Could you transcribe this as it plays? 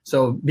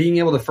So being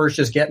able to first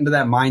just get into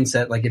that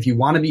mindset, like if you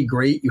want to be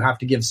great, you have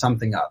to give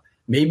something up.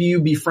 Maybe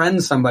you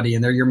befriend somebody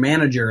and they're your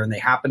manager and they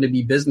happen to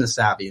be business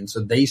savvy, and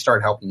so they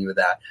start helping you with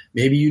that.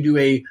 Maybe you do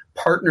a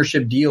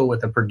partnership deal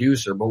with a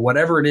producer, but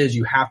whatever it is,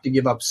 you have to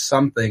give up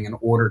something in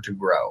order to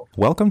grow.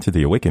 Welcome to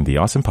the Awaken the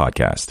Awesome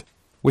podcast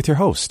with your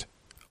host,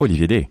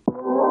 Olivier D.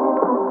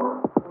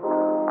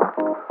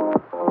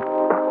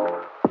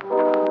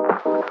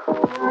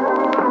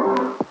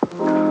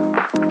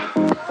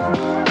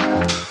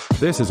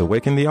 This is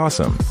Awaken the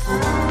Awesome,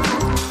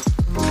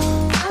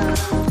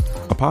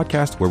 a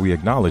podcast where we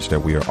acknowledge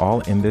that we are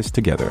all in this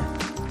together.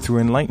 Through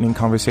enlightening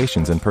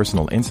conversations and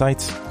personal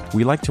insights,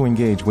 we like to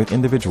engage with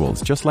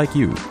individuals just like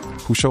you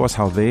who show us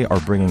how they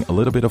are bringing a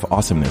little bit of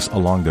awesomeness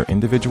along their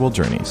individual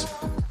journeys.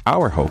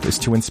 Our hope is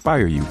to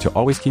inspire you to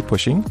always keep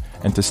pushing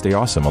and to stay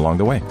awesome along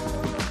the way.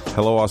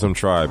 Hello, Awesome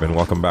Tribe, and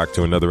welcome back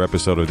to another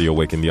episode of the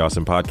Awaken the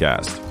Awesome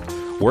podcast.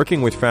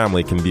 Working with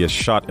family can be a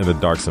shot in the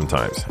dark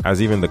sometimes,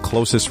 as even the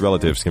closest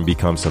relatives can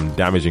become some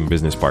damaging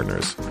business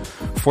partners.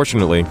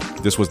 Fortunately,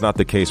 this was not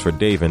the case for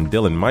Dave and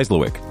Dylan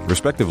Myslowick,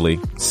 respectively,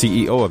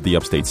 CEO of the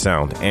Upstate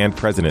Sound and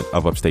President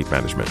of Upstate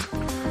Management.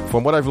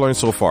 From what I've learned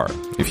so far,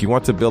 if you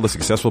want to build a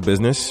successful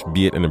business,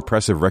 be it an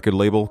impressive record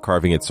label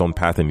carving its own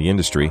path in the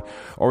industry,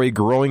 or a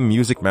growing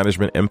music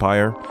management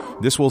empire,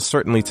 this will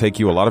certainly take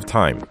you a lot of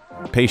time,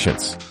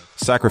 patience,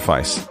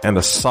 sacrifice, and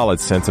a solid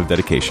sense of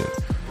dedication.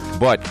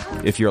 But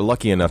if you're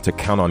lucky enough to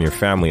count on your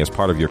family as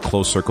part of your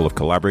close circle of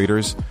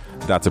collaborators,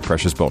 that's a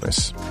precious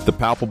bonus. The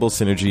palpable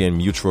synergy and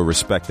mutual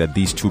respect that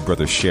these two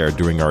brothers shared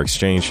during our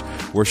exchange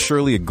were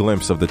surely a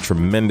glimpse of the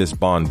tremendous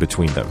bond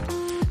between them.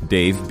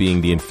 Dave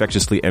being the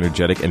infectiously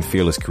energetic and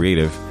fearless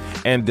creative,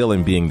 and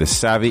Dylan being the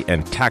savvy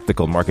and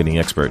tactical marketing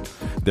expert.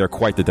 They're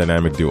quite the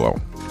dynamic duo.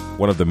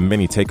 One of the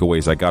many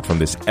takeaways I got from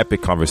this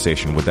epic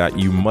conversation was that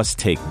you must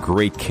take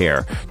great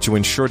care to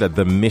ensure that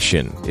the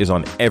mission is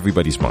on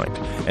everybody's mind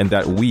and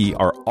that we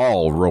are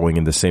all rowing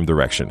in the same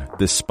direction,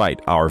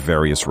 despite our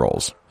various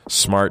roles.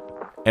 Smart,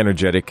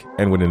 energetic,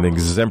 and with an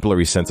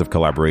exemplary sense of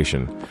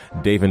collaboration,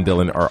 Dave and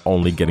Dylan are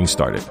only getting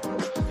started.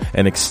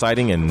 An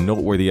exciting and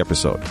noteworthy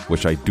episode,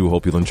 which I do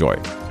hope you'll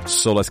enjoy.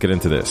 So let's get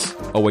into this.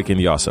 Awaken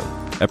the Awesome,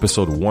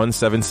 episode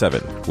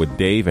 177 with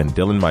Dave and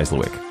Dylan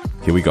Myslowick.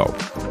 Here we go.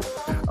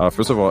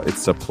 First of all,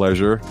 it's a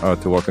pleasure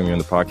to welcome you on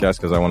the podcast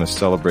because I want to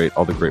celebrate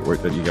all the great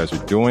work that you guys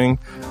are doing.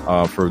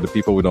 For the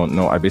people who don't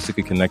know, I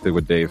basically connected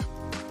with Dave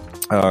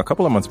a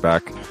couple of months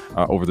back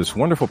over this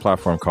wonderful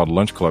platform called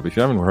Lunch Club. If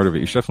you haven't heard of it,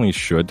 you definitely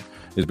should.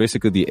 It's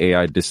basically the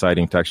AI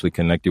deciding to actually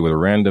connect you with a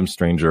random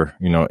stranger,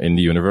 in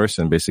the universe,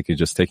 and basically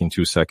just taking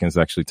 2 seconds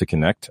actually to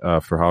connect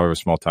for however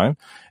small time.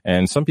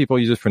 And some people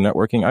use it for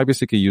networking. I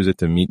basically use it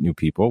to meet new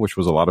people, which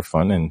was a lot of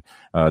fun.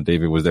 And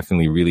David was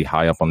definitely really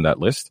high up on that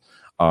list.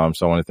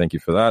 So I want to thank you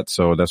for that.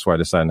 So that's why I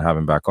decided to have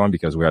him back on,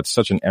 because we had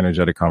such an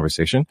energetic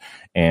conversation.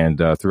 And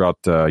throughout,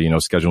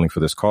 scheduling for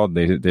this call,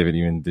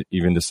 David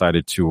even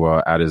decided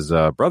to add his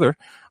brother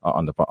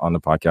on the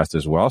podcast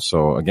as well.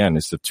 So again,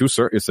 it's a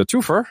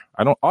twofer.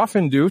 I don't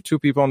often do two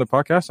people on the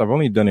podcast. I've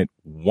only done it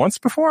once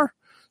before.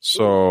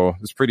 So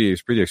it's pretty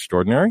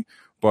extraordinary.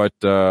 But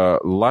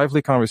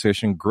lively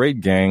conversation,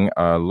 great gang.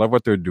 Love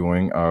what they're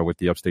doing with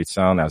the Upstate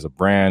Sound as a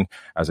brand,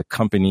 as a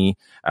company,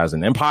 as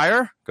an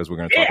empire, because we're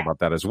going to talk about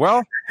that as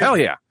well. Hell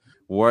yeah.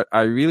 What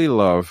I really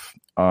love,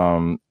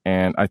 and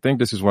I think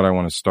this is what I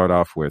want to start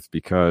off with,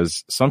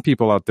 because some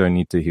people out there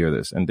need to hear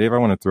this. And Dave, I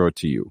want to throw it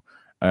to you.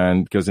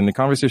 And because in the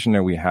conversation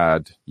that we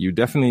had, you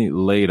definitely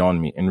laid on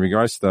me in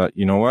regards to,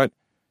 you know what?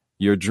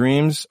 Your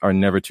dreams are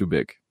never too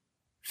big.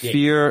 Yeah.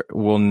 Fear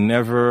will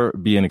never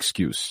be an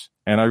excuse.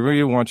 And I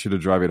really want you to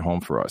drive it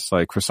home for us.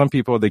 Like, for some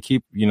people, they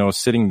keep,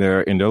 sitting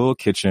there in their little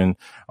kitchen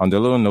on their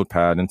little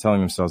notepad and telling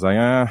themselves,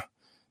 like,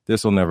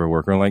 this will never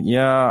work. Or like,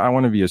 yeah, I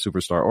want to be a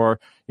superstar. Or,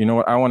 you know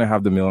what, I want to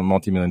have the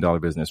multi-million-dollar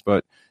business.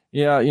 But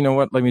yeah, you know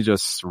what, let me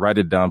just write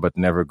it down, but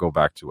never go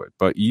back to it.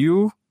 But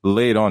you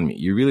laid on me.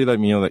 You really let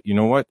me know that, you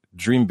know what,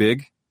 dream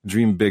big,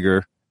 dream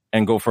bigger,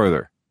 and go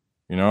further,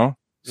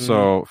 Mm-hmm.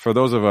 So for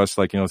those of us,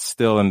 like,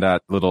 still in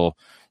that little,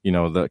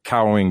 the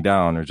cowering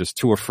down or just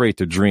too afraid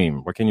to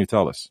dream, what can you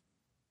tell us?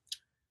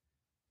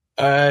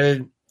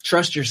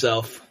 Trust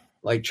yourself.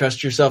 Like,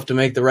 trust yourself to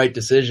make the right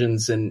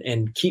decisions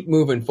and keep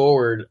moving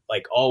forward.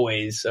 Like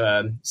always,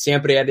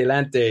 siempre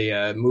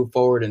adelante, move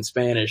forward in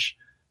Spanish,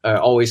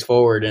 always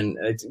forward. And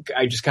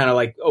I just kind of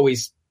like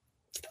always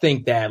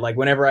think that, like,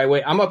 whenever I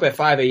wait, I'm up at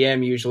 5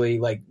 a.m. usually,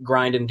 like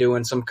grinding,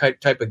 doing some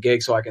type of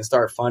gig so I can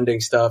start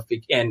funding stuff.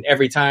 And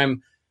every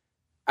time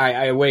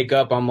I wake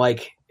up, I'm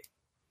like,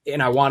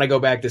 and I want to go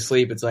back to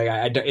sleep. It's like,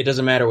 it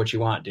doesn't matter what you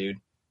want, dude.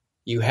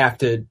 You have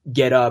to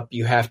get up.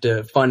 You have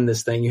to fund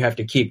this thing. You have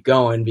to keep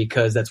going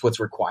because that's what's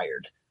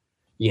required.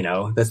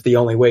 That's the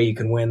only way you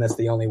can win. That's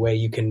the only way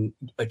you can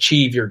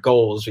achieve your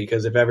goals,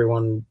 because if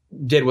everyone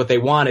did what they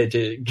wanted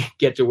to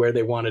get to where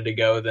they wanted to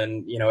go,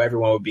 then,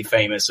 everyone would be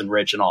famous and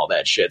rich and all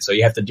that shit. So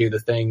you have to do the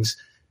things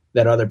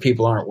that other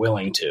people aren't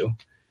willing to,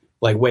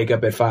 like wake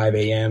up at 5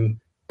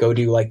 a.m., go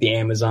do like the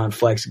Amazon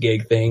Flex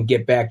gig thing,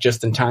 get back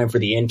just in time for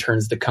the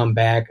interns to come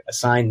back,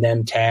 assign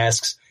them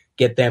tasks,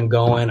 get them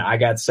going. I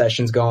got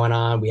sessions going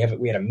on. We had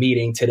a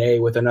meeting today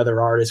with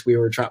another artist we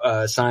were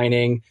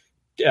signing.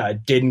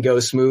 Didn't go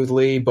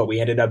smoothly, but we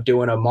ended up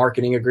doing a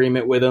marketing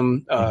agreement with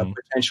them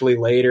potentially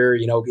later.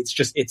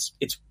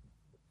 It's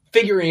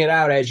figuring it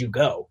out as you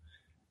go,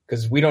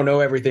 because we don't know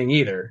everything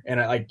either. And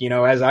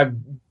as I've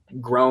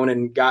grown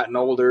and gotten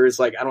older, it's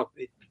like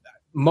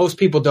most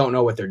people don't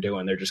know what they're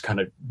doing. They're just kind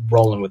of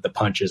rolling with the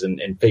punches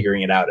and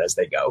figuring it out as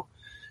they go.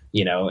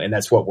 And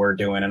that's what we're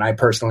doing. And I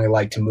personally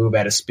like to move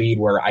at a speed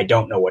where I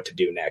don't know what to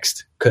do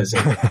next, because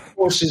it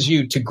forces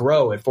you to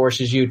grow. It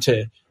forces you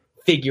to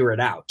figure it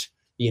out,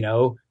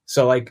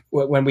 So like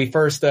when we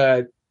first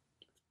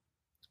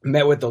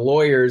met with the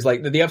lawyers,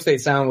 like the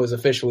Upstate Sound was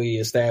officially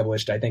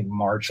established, I think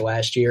March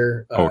last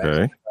year.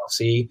 Okay.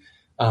 LLC.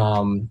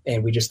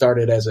 And we just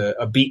started as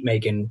a beat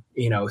making,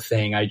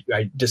 thing.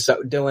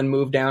 Dylan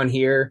moved down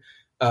here.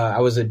 I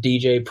was a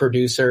DJ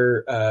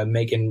producer,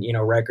 making,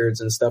 records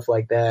and stuff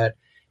like that.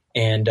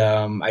 And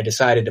I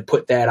decided to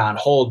put that on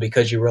hold,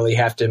 because you really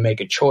have to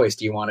make a choice.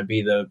 Do you want to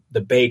be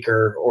the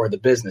baker or the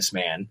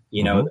businessman?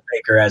 The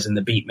baker as in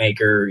the beat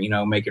maker,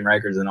 making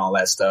records and all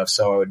that stuff.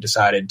 So I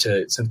decided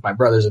to, since my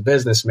brother's a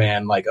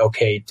businessman, like,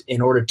 okay,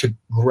 in order to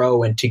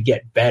grow and to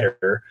get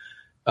better,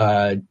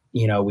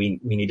 we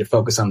need to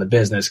focus on the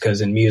business,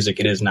 because in music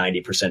it is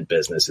 90%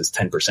 business, it's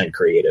 10%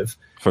 creative.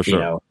 For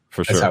sure.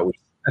 For sure.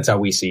 That's how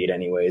we see it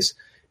anyways.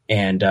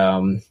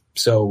 And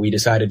so we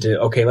decided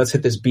to, okay, let's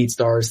hit this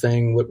BeatStars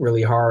thing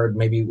really hard.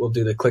 Maybe we'll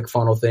do the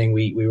ClickFunnels thing.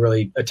 We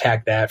really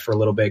attacked that for a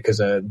little bit,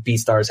 because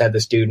BeatStars had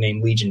this dude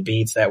named Legion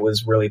Beats that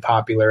was really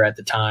popular at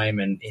the time.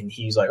 And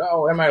he's like,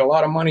 oh, I made a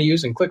lot of money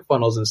using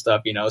ClickFunnels and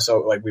stuff, so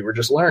like we were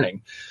just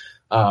learning.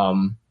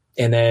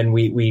 And then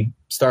we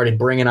started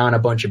bringing on a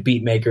bunch of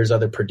beat makers,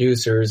 other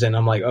producers. And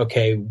I'm like,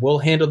 okay, we'll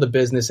handle the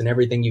business and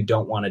everything you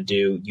don't want to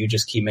do. You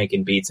just keep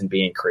making beats and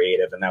being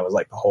creative. And that was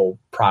like the whole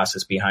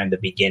process behind the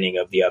beginning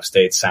of the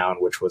Upstate Sound,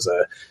 which was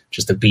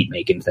just a beat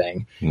making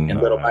thing. Nice.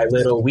 And little by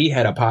little, we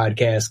had a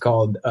podcast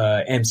called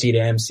MC to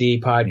MC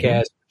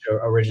podcast.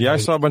 Originally, I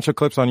saw a bunch of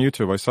clips on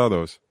YouTube. I saw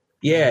those.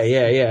 Yeah.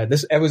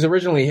 It was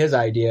originally his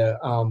idea.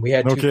 We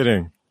had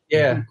kidding.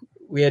 Yeah.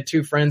 We had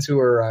two friends who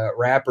were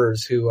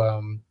rappers who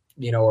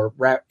or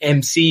rap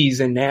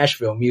MCs in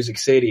Nashville, Music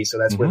City. So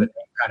that's where the name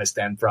kind of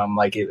stemmed from.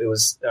 Like it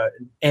was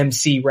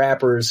MC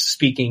rappers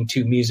speaking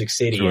to Music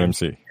City. True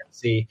MC.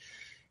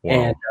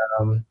 Wow.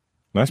 And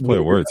nice play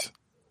of words.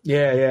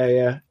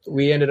 Yeah.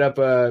 We ended up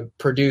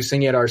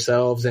producing it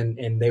ourselves,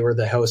 and they were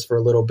the host for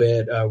a little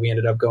bit. We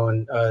ended up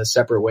going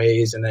separate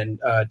ways, and then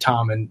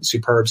Tom and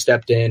Superb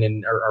stepped in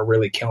and are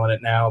really killing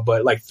it now.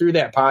 But like through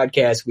that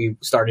podcast, we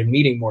started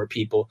meeting more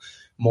people,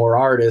 more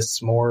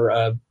artists,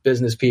 more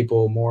business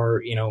people,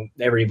 more,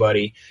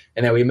 everybody.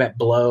 And then we met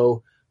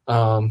Blow.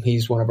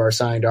 He's one of our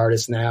signed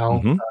artists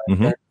now.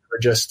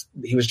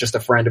 He was just a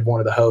friend of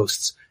one of the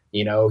hosts.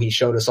 He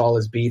showed us all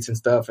his beats and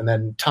stuff. And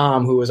then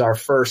Tom, who was our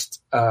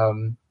first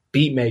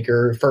beat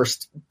maker,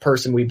 first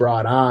person we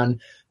brought on,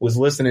 was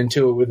listening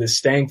to it with his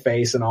stank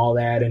face and all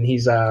that. And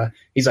he's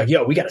like,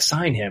 yo, we got to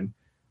sign him.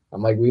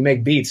 I'm like, we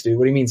make beats, dude.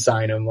 What do you mean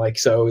sign him? Like,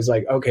 so he's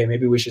like, okay,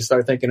 maybe we should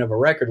start thinking of a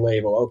record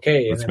label.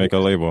 Okay. Let's make a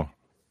label.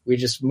 We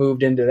just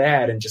moved into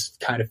that and just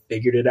kind of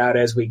figured it out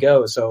as we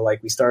go. So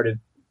like we started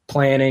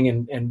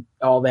planning and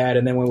all that.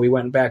 And then when we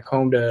went back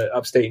home to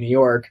upstate New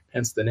York,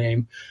 hence the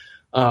name,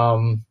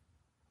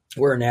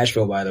 we're in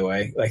Nashville, by the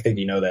way. I think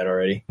you know that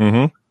already.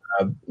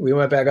 We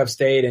went back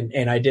upstate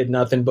and I did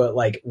nothing but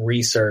like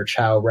research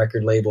how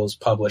record labels,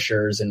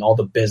 publishers, and all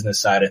the business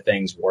side of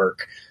things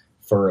work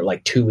for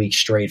like 2 weeks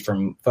straight,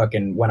 from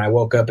fucking when I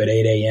woke up at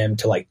 8 a.m.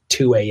 to like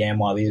 2 a.m.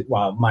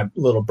 while my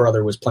little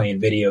brother was playing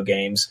video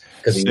games,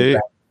 because he was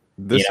back.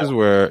 This is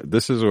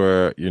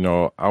where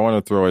I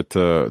want to throw it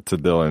to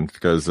Dylan,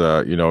 because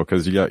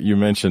because you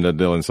mentioned that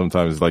Dylan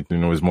sometimes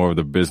is more of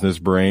the business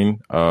brain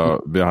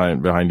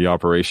behind the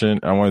operation.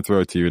 I want to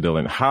throw it to you,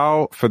 Dylan.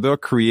 How, for the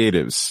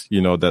creatives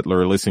that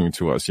are listening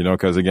to us,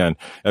 because again,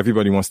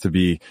 everybody wants to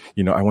be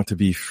I want to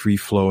be free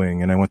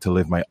flowing and I want to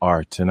live my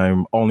art and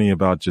I'm only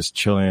about just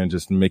chilling and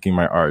just making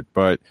my art,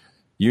 but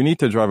you need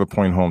to drive a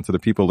point home to the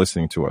people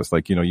listening to us.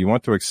 You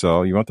want to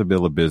excel, you want to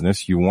build a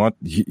business, you want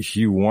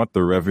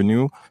the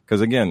revenue.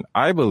 Because again,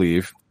 I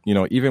believe,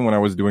 even when I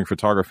was doing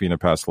photography in a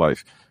past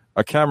life,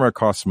 a camera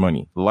costs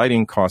money,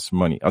 lighting costs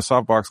money, a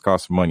softbox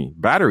costs money,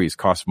 batteries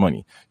cost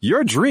money,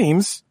 your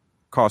dreams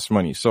cost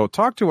money. So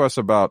talk to us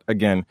about,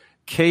 again,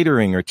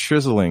 catering or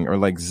chiseling or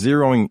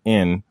zeroing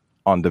in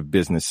on the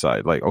business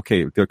side.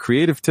 Okay, the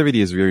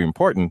creativity is very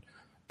important,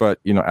 but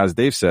as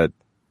Dave said,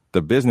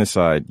 the business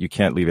side, you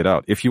can't leave it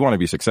out if you want to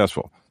be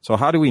successful. So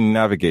how do we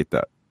navigate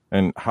that?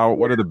 And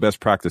what are the best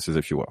practices,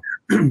 if you will?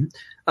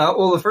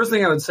 Well, the first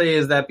thing I would say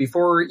is that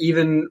before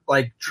even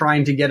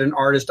trying to get an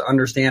artist to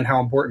understand how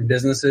important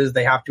business is,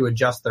 they have to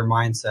adjust their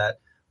mindset.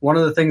 One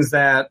of the things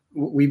that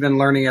we've been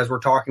learning as we're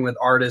talking with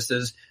artists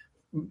is,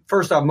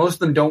 first off, most of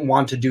them don't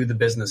want to do the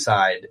business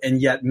side.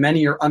 And yet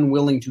many are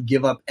unwilling to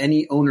give up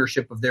any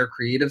ownership of their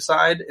creative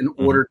side in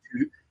order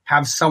to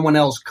have someone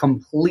else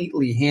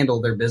completely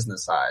handle their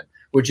business side.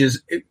 which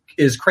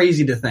is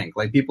crazy to think.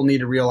 Like, people need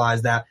to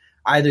realize that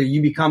either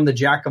you become the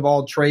jack of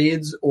all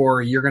trades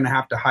or you're going to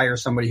have to hire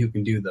somebody who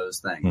can do those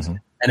things. Mm-hmm.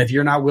 And if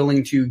you're not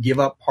willing to give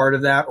up part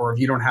of that, or if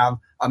you don't have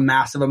a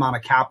massive amount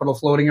of capital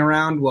floating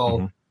around,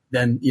 well,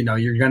 then, you know,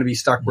 you're going to be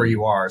stuck where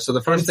you are. So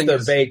the first thing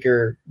is the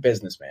baker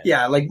businessman.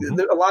 Yeah. Like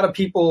a lot of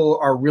people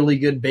are really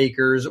good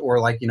bakers, or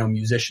like, you know,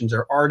 musicians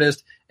or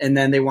artists, and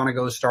then they want to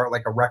go start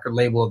like a record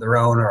label of their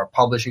own or a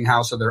publishing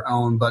house of their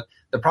own. But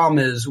the problem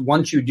is,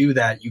 once you do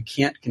that, you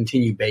can't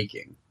continue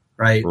baking.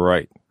 Right.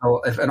 Right.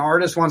 So if an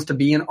artist wants to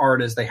be an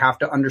artist, they have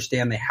to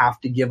understand they have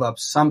to give up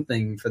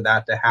something for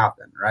that to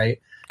happen.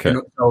 Right. Okay. You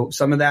know, so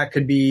some of that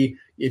could be,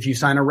 if you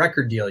sign a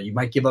record deal, you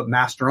might give up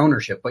master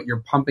ownership, but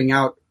you're pumping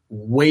out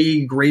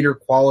way greater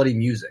quality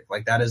music.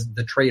 Like, that is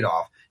the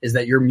trade-off, is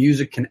that your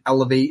music can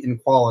elevate in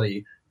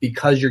quality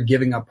because you're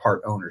giving up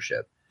part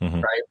ownership.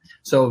 Right.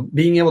 So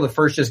being able to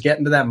first just get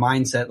into that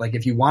mindset, like,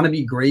 if you want to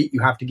be great, you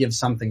have to give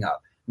something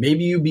up.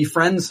 Maybe you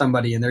befriend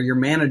somebody and they're your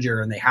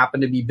manager and they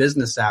happen to be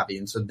business savvy,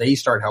 and so they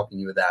start helping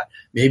you with that.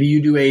 Maybe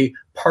you do a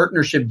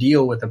partnership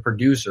deal with a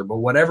producer, but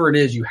whatever it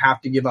is, you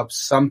have to give up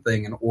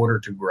something in order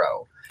to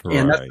grow. Right.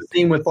 And that's the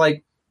same with,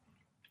 like,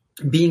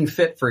 being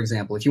fit, for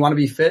example. If you want to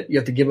be fit, you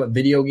have to give up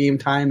video game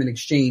time in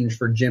exchange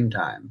for gym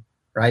time,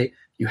 right?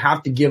 You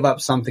have to give up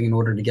something in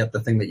order to get the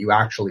thing that you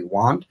actually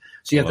want.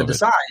 So you have to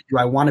decide, do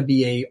I want to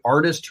be a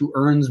artist who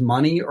earns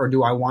money, or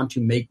do I want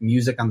to make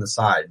music on the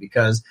side?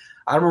 Because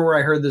I don't remember where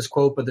I heard this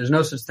quote, but there's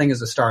no such thing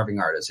as a starving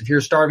artist. If you're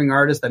a starving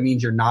artist, that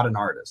means you're not an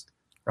artist,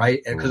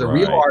 right? Because a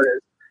real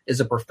artist is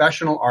a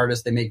professional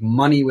artist. They make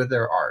money with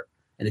their art.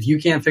 And if you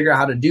can't figure out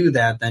how to do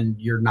that, then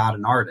you're not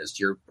an artist.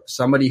 You're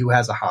somebody who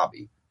has a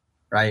hobby,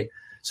 right?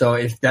 So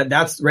if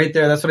that's right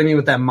there, that's what I mean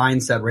with that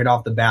mindset right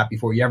off the bat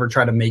before you ever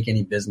try to make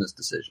any business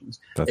decisions.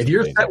 If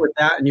you're set with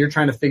that and you're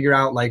trying to figure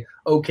out, like,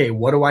 okay,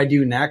 what do I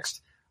do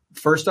next?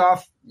 First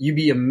off, you'd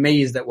be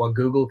amazed at what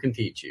Google can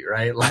teach you,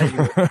 right? Like,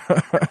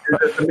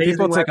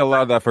 people take a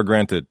lot of that for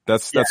granted.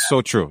 That's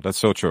so true. That's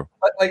so true.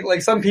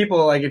 Like some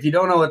people, like, if you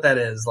don't know what that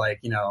is, like,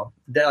 you know,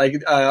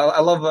 I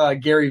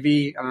love Gary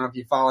Vee. I don't know if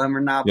you follow him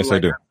or not. Yes, but,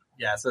 like, I do.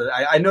 Yeah, so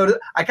I know.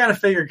 I kind of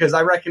figured, because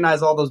I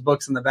recognize all those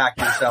books in the back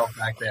of your shelf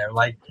back there.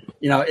 Like,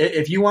 you know,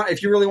 if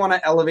you really want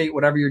to elevate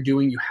whatever you're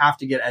doing, you have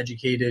to get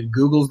educated.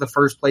 Google's the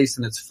first place,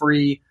 and it's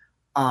free.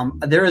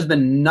 There has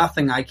been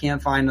nothing I can't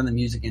find in the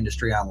music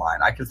industry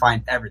online. I can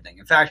find everything.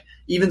 In fact,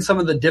 even some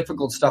of the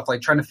difficult stuff,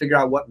 like trying to figure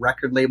out what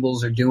record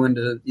labels are doing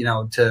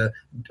to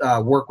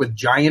work with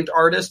giant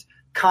artists.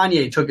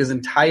 Kanye took his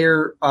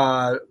entire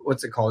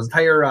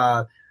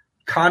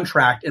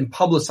contract and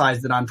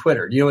publicized it on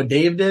Twitter. You know what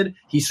Dave did?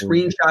 He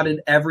screenshotted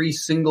every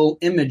single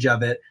image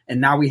of it,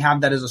 and now we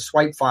have that as a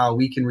swipe file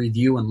we can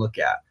review and look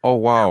at. Oh,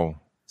 wow.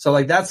 So,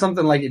 like, that's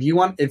something, like, if you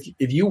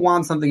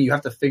want something, you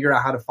have to figure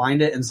out how to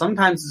find it. And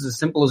sometimes it's as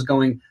simple as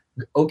going,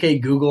 okay,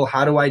 Google,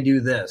 how do I do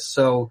this?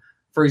 So,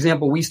 for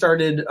example, we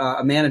started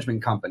a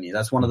management company.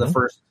 That's one of the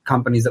first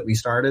companies that we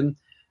started.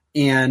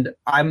 And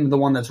I'm the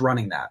one that's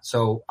running that.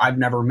 So I've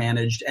never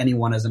managed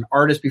anyone as an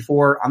artist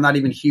before. I'm not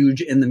even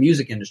huge in the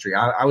music industry.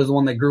 I was the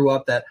one that grew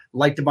up that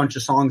liked a bunch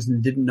of songs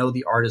and didn't know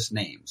the artist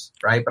names,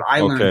 right? But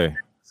I learned the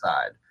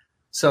side.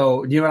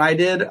 So, you know what I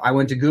did? I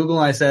went to Google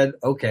and I said,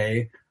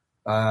 okay,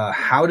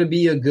 how to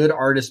be a good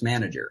artist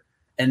manager.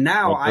 And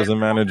now what does a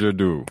manager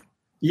do?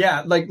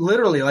 Yeah, like,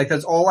 literally, like,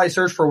 that's all I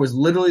searched for was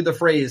literally the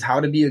phrase, how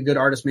to be a good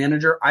artist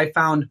manager. I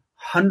found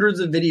hundreds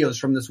of videos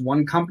from this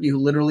one company who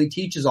literally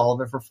teaches all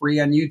of it for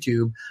free on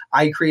YouTube.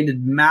 I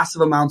created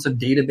massive amounts of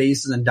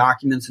databases and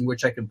documents in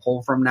which I could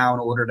pull from now in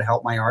order to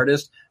help my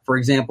artist. For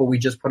example, we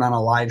just put on a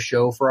live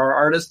show for our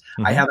artist.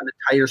 I have an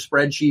entire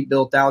spreadsheet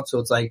built out. So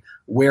it's like,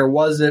 where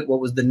was it? What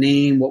was the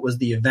name? What was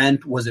the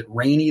event? Was it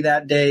rainy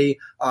that day?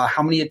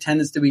 How many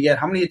attendants did we get?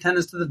 How many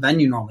attendants did the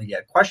venue normally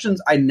get?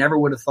 Questions I never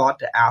would have thought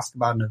to ask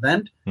about an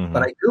event,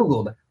 but I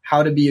Googled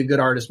how to be a good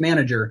artist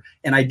manager.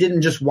 And I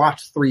didn't just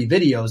watch 3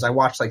 videos. I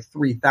watched like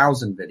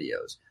 3,000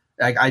 videos.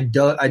 Like, I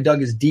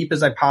dug as deep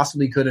as I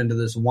possibly could into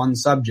this one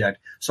subject.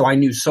 So I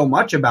knew so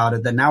much about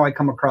it that now I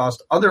come across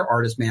other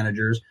artist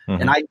managers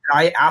and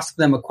I ask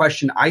them a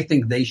question I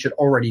think they should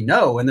already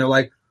know. And they're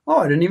like, oh,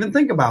 I didn't even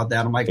think about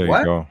that. I'm like,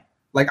 what?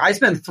 Like, I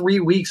spent 3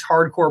 weeks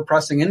hardcore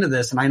pressing into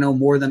this, and I know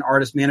more than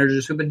artist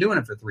managers who've been doing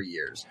it for 3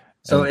 years.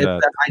 So it's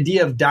that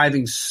idea of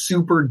diving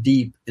super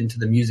deep into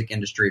the music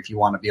industry if you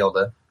want to be able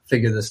to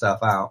figure this stuff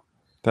out.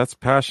 That's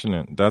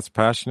passionate.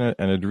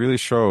 And it really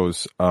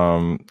shows.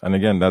 And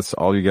again, that's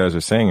all you guys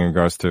are saying in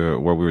regards to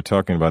what we were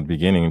talking about at the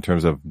beginning in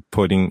terms of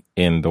putting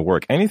in the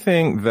work.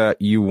 Anything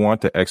that you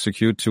want to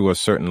execute to a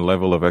certain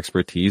level of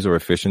expertise or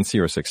efficiency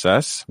or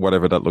success,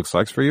 whatever that looks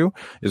like for you,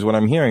 is what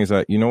I'm hearing is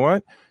that, you know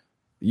what?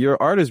 Your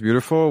art is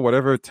beautiful,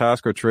 whatever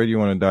task or trade you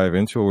want to dive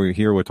into.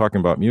 We're talking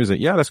about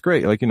music. Yeah, that's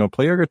great. Like,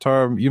 play your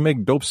guitar. You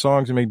make dope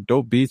songs. You make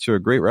dope beats. You're a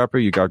great rapper.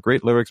 You got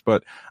great lyrics,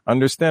 but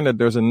understand that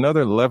there's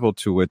another level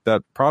to it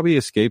that probably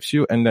escapes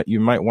you and that you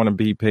might want to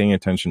be paying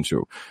attention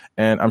to.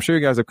 And I'm sure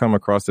you guys have come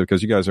across it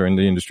because you guys are in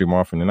the industry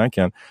more often than I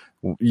can.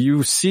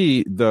 You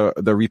see the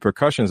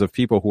repercussions of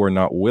people who are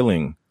not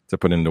willing to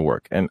put in the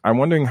work. And I'm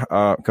wondering,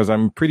 because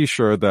I'm pretty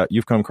sure that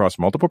you've come across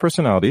multiple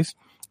personalities,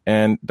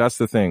 and that's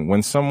the thing.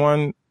 When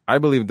someone, I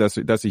believe that's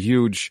a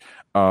huge,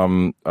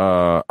 a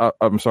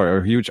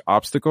huge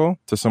obstacle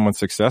to someone's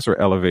success or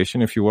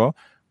elevation, if you will,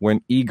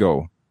 when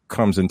ego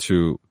comes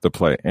into the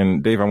play.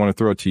 And Dave, I want to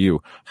throw it to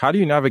you. How do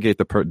you navigate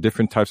the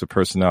different types of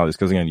personalities?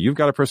 Because again, you've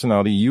got a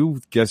personality. You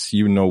guess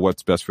you know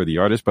what's best for the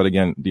artist, but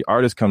again, the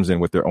artist comes in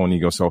with their own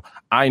ego. So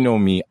I know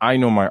me, I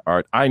know my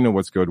art, I know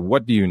what's good.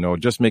 What do you know?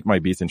 Just make my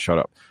beats and shut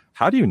up.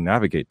 How do you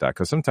navigate that?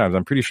 Because sometimes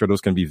I'm pretty sure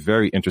those can be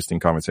very interesting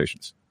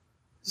conversations.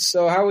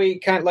 So how we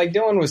kind of, like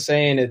Dylan was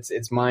saying,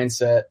 it's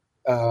mindset.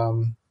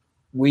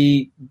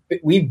 We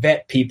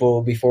vet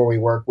people before we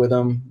work with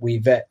them. We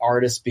vet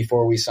artists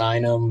before we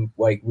sign them.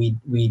 Like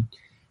and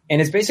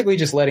it's basically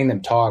just letting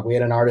them talk. We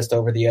had an artist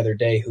over the other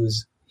day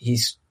he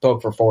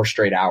spoke for 4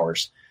 straight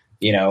hours.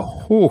 You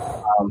know,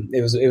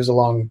 it was a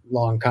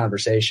long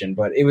conversation,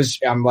 but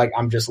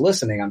I'm just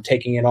listening. I'm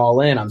taking it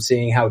all in. I'm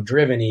seeing how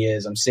driven he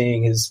is. I'm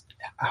seeing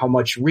how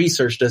much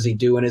research does he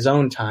do in his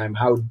own time?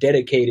 How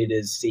dedicated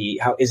is he?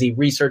 How is he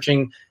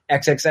researching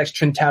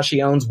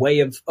XXXTentacion's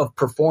way of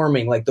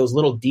performing, like those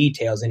little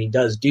details? And he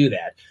does do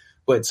that.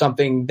 But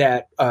something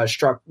that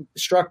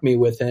struck me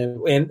with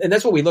him, and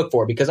that's what we look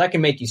for, because I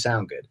can make you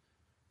sound good.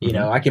 You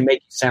know, I can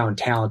make you sound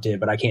talented,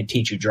 but I can't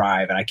teach you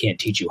drive, and I can't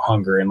teach you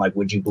hunger. And like,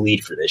 would you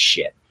bleed for this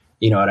shit?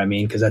 You know what I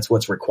mean? Because that's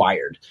what's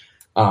required.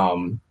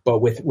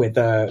 But with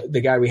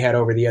the guy we had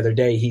over the other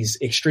day, he's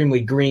extremely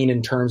green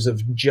in terms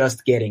of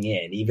just getting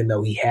in, even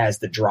though he has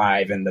the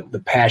drive and the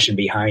passion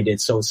behind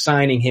it. So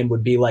signing him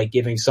would be like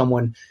giving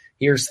someone,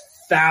 here's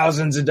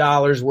thousands of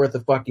dollars worth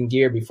of fucking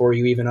gear before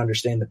you even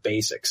understand the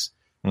basics.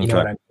 You know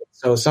what I mean?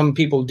 So some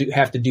people do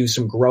have to do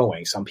some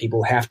growing. Some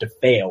people have to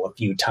fail a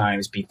few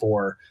times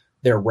before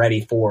they're ready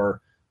for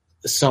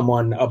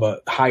someone of a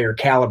higher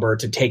caliber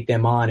to take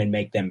them on and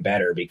make them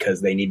better,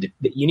 because they need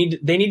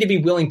to be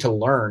willing to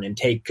learn and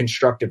take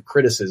constructive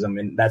criticism.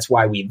 And that's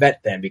why we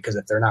vet them, because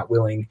if they're not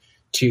willing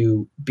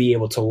to be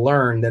able to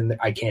learn, then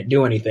I can't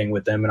do anything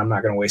with them, and I'm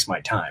not going to waste my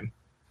time.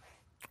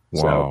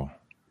 Wow.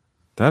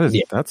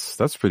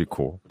 That's pretty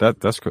cool.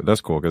 That's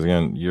cool. Because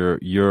again,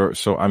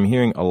 so I'm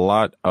hearing a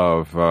lot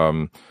of,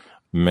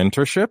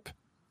 mentorship.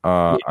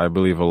 I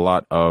believe a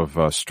lot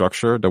of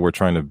structure that we're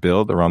trying to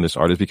build around this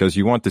artist, because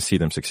you want to see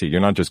them succeed.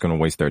 You're not just going to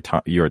waste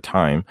your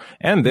time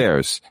and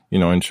theirs,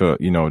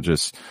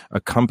 just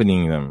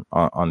accompanying them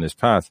on this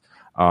path.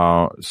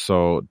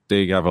 So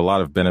they have a lot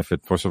of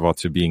benefit, first of all,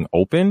 to being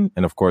open.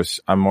 And of course,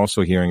 I'm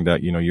also hearing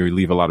that, you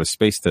leave a lot of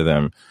space to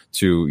them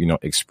to,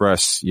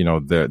 express,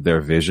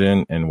 their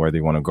vision and where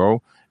they want to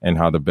go and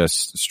how to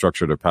best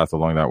structure their path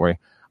along that way.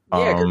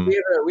 Yeah, because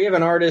we have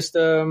an artist,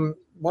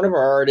 one of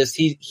our artists,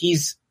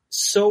 he's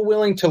so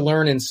willing to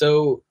learn, and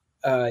so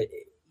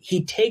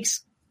he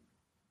takes,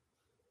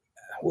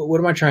 what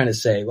am I trying to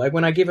say? Like,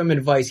 when I give him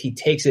advice, he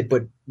takes it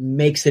but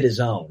makes it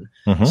his own.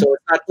 So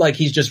it's not like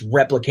he's just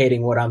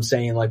replicating what I'm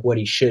saying, like what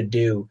he should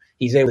do.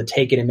 He's able to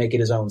take it and make it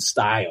his own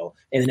style.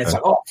 And then it's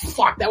like, oh,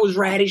 fuck, that was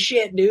rad as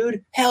shit,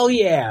 dude. Hell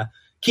yeah.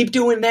 Keep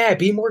doing that.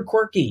 Be more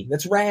quirky.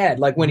 That's rad.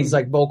 Like when he's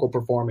like vocal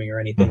performing or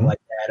anything like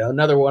that.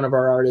 Another one of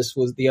our artists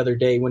was the other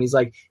day when he's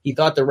like, he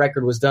thought the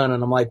record was done.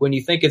 And I'm like, when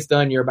you think it's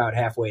done, you're about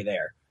halfway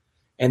there.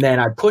 And then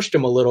I pushed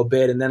him a little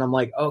bit, and then I'm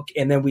like, okay.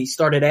 And then we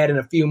started adding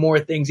a few more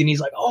things, and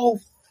he's like, oh,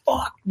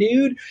 fuck,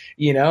 dude,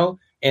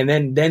 and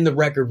then the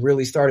record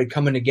really started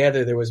coming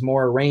together. There was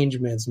more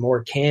arrangements,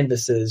 more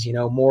canvases,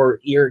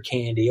 more ear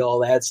candy, all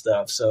that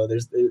stuff. So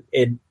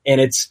and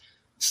it's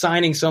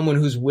signing someone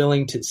who's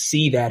willing to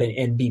see that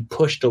and be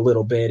pushed a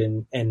little bit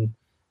and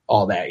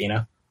all that,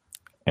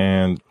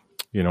 And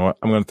you know what?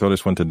 I'm going to throw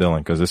this one to Dylan,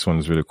 because this one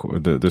is really cool.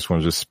 This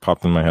one just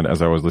popped in my head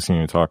as I was listening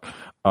to you talk.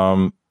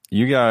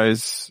 You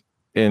guys,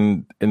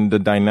 in the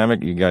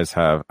dynamic you guys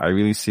have, I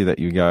really see that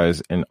you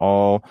guys, in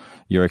all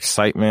your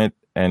excitement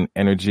and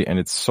energy, and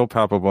it's so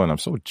palpable, and I'm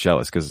so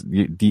jealous, because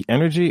the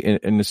energy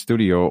in the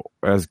studio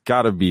has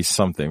got to be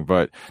something.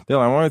 But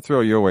Dylan, I want to throw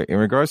your way in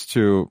regards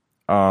to,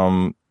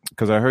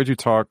 because I heard you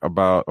talk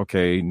about,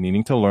 okay,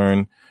 needing to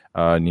learn,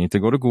 needing to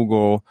go to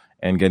Google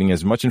and getting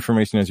as much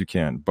information as you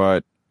can.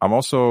 But I'm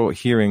also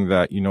hearing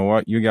that, you know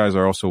what, you guys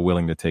are also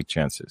willing to take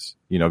chances,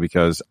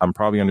 because I'm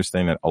probably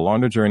understanding that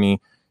along the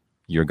journey,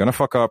 you're going to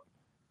fuck up.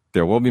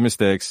 There will be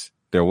mistakes.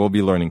 There will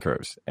be learning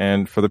curves.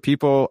 And for the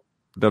people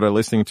that are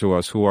listening to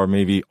us who are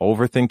maybe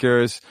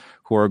overthinkers,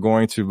 who are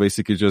going to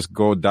basically just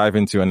go dive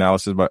into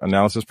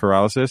analysis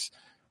paralysis,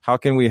 how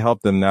can we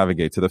help them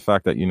navigate to the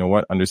fact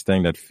that,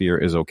 understanding that fear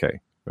is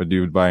okay? Or do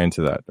you buy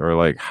into that? Or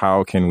like,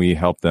 how can we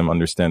help them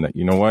understand that,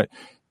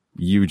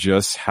 you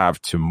just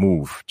have to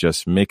move,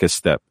 just make a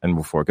step and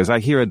move forward? Because I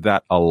hear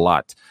that a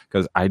lot,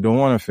 because I don't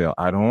want to fail.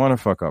 I don't want to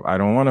fuck up. I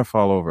don't want to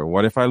fall over.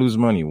 What if I lose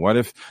money? What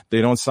if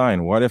they don't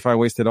sign? What if I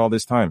wasted all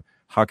this time?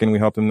 How can we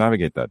help them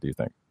navigate that, do you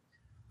think?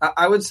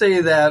 I would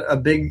say that a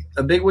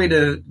big way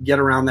to get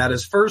around that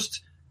is,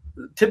 first,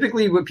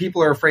 typically what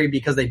people are afraid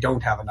because they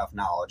don't have enough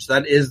knowledge.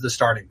 That is the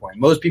starting point.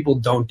 Most people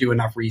don't do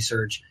enough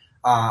research.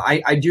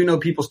 I do know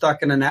people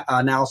stuck in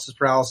analysis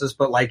paralysis,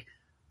 but like,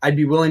 I'd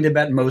be willing to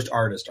bet most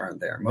artists aren't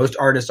there. Most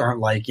artists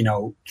aren't like,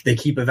 they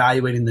keep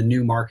evaluating the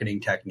new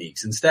marketing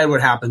techniques. Instead,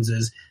 what happens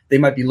is they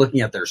might be looking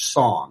at their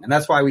song. And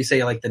that's why we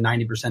say like the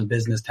 90%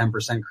 business,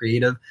 10%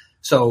 creative.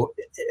 So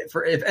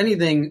if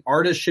anything,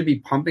 artists should be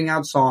pumping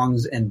out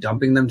songs and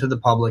dumping them to the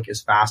public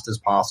as fast as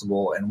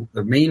possible. And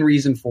the main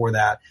reason for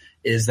that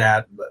is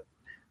that,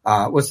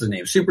 what's his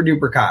name? Super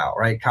Duper Kyle,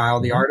 right? Kyle,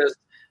 the artist.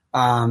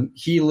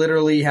 He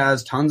literally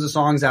has tons of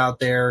songs out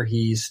there.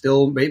 He's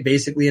still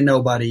basically a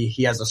nobody.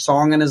 He has a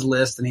song on his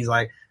list and he's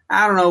like,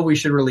 I don't know, we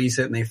should release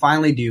it. And they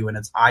finally do. And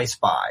it's I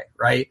Spy,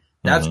 right?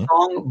 That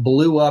song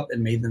blew up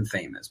and made them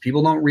famous.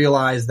 People don't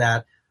realize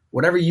that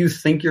whatever you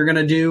think you're going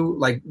to do,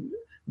 like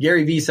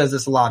Gary Vee says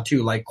this a lot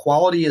too, like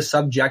quality is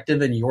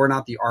subjective and you're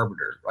not the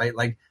arbiter, right?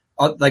 Like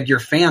your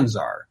fans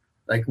are.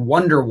 Like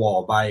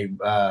Wonderwall by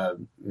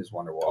who's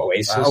Wonderwall?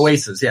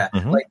 Oasis, yeah.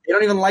 Like they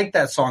don't even like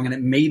that song, and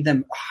it made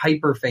them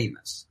hyper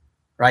famous,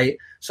 right?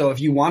 So if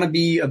you want to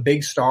be a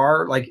big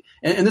star, like,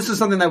 and this is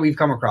something that we've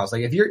come across.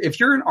 Like if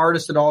you're an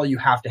artist at all, you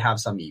have to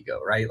have some ego,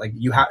 right? Like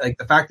you have, like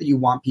the fact that you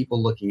want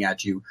people looking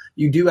at you,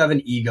 you do have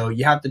an ego.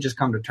 You have to just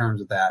come to terms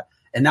with that.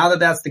 And now that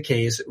that's the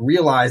case,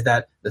 realize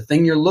that the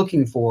thing you're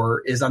looking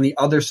for is on the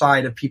other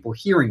side of people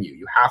hearing you.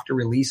 You have to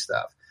release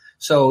stuff.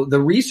 So the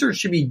research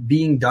should be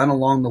being done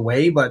along the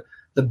way, but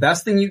the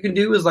best thing you can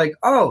do is like,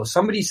 oh,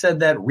 somebody said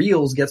that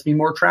Reels gets me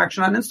more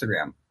traction on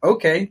Instagram.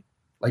 Okay.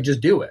 Like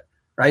just do it.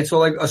 Right. So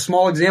like a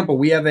small example,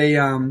 we have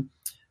a,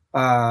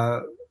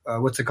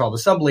 what's it called? A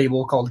sub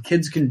label called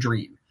Kids Can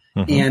Dream.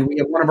 And we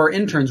have one of our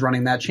interns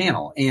running that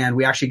channel, and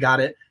we actually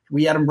got it.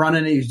 We had him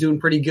running it. He was doing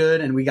pretty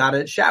good, and we got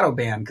it shadow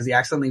banned because he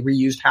accidentally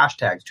reused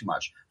hashtags too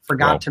much.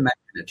 Forgot to mention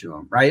it to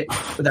him, right?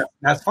 But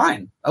that's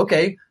fine.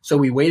 Okay. So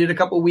we waited a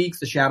couple of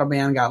weeks. The shadow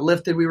ban got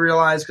lifted, we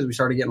realized, because we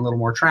started getting a little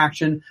more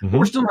traction. But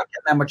we're still not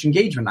getting that much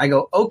engagement. I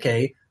go,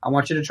 okay, I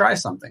want you to try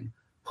something.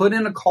 Put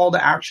in a call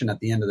to action at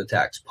the end of the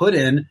text. Put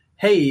in,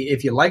 hey,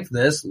 if you like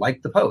this,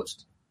 like the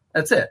post.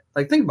 That's it.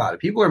 Like, think about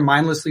it. People are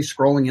mindlessly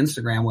scrolling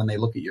Instagram when they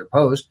look at your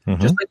post,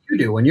 just like you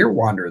do when you're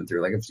wandering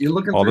through. Like if you're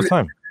looking all through the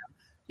time,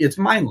 it's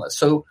mindless.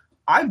 So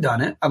I've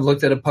done it. I've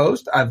looked at a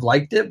post. I've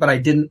liked it, but I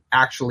didn't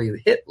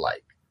actually hit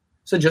like.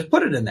 So just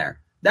put it in there.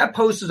 That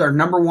post is our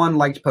number one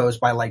liked post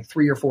by like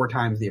 3 or 4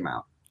 times the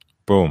amount.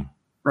 Boom.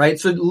 Right.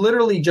 So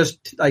literally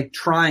just like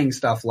trying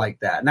stuff like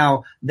that.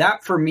 Now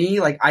that for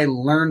me, like I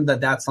learned that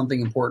that's something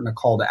important, a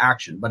call to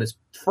action, but it's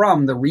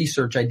from the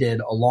research I did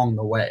along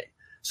the way.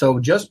 So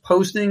just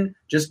posting,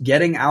 just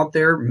getting out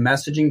there,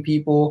 messaging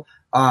people,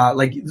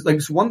 like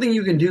one thing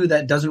you can do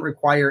that doesn't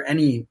require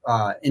any,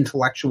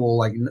 intellectual,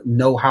 like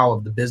know-how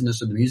of the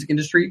business or the music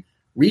industry.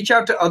 Reach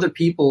out to other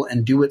people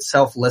and do it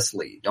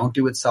selflessly. Don't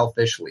do it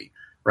selfishly,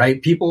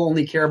 right? People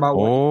only care about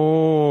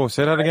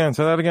say that again.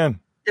 Say that again.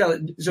 Yeah.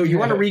 So you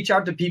want to reach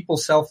out to people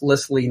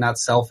selflessly, not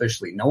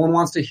selfishly. No one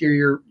wants to hear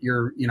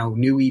your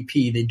new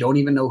EP. They don't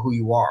even know who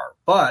you are.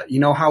 But you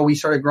know how we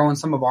started growing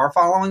some of our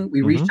following?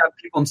 We reached out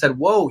to people and said,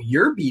 whoa,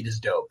 your beat is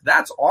dope.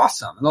 That's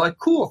awesome. And they're like,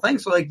 cool,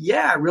 thanks. We're like,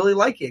 yeah, I really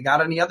like it. Got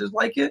any others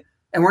like it?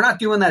 And we're not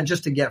doing that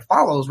just to get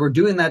follows. We're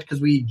doing that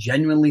because we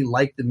genuinely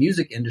like the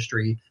music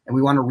industry and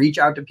we want to reach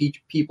out to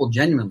people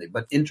genuinely.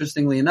 But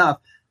interestingly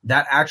enough,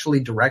 that actually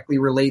directly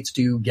relates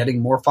to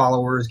getting more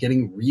followers,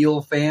 getting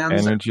real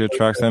fans. Energy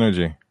attracts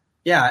energy.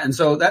 Yeah. And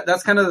so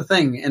that's kind of the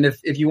thing. And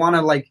if you want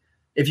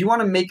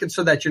to make it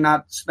so that you're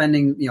not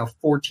spending,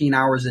 14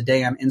 hours a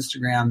day on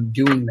Instagram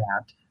doing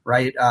that,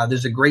 right?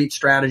 There's a great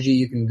strategy.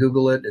 You can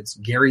Google it. It's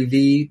Gary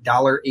Vee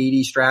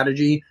 $1.80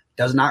 strategy.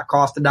 Does not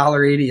cost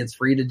 $1.80. It's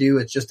free to do.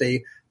 It's just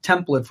a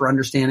template for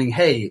understanding,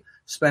 hey,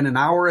 spend an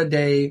hour a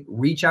day,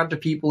 reach out to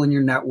people in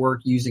your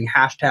network using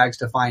hashtags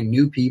to find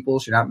new people.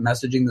 So you're not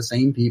messaging the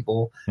same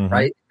people,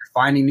 right? You're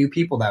finding new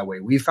people that way.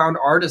 We found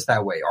artists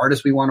that way,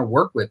 artists we want to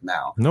work with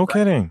now. No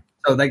kidding.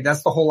 So like,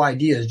 that's the whole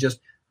idea, is just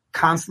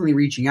constantly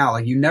reaching out.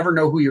 Like you never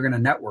know who you're going to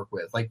network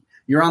with. Like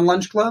you're on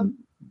Lunch Club.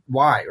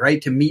 Why?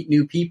 Right? To meet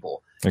new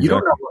people. Exactly. You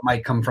don't know what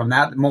might come from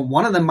that.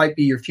 One of them might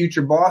be your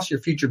future boss, your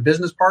future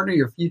business partner,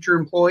 your future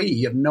employee.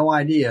 You have no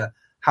idea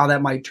how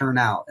that might turn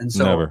out. And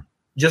so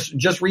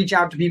just reach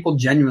out to people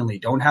genuinely.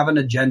 Don't have an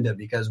agenda,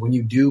 because when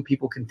you do,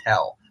 people can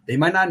tell. They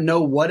might not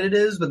know what it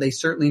is, but they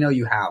certainly know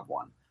you have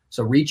one.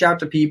 So reach out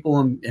to people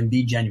and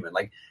be genuine.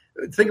 Like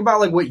think about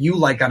like what you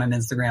like on an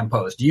Instagram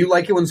post. Do you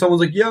like it when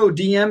someone's like, yo,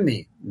 DM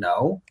me?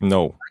 No.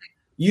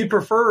 You'd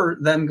prefer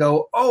them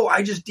go, oh,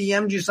 I just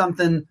DM'd you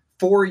something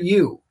for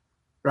you.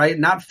 Right?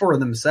 Not for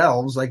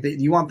themselves. Like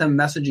you want them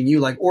messaging you,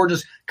 like, or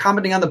just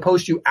commenting on the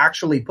post you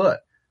actually put.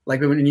 Like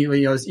when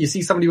you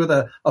see somebody with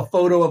a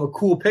photo of a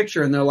cool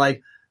picture and they're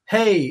like,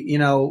 hey,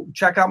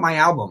 check out my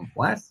album.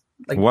 What?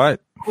 Like,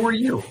 what? Who are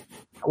you?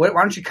 Why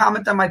don't you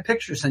comment on my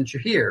picture since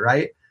you're here?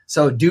 Right?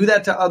 So do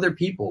that to other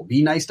people.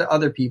 Be nice to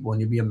other people and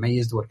you'll be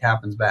amazed what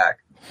happens back.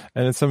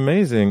 And it's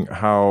amazing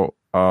how,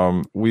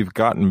 we've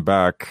gotten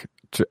back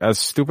to, as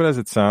stupid as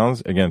it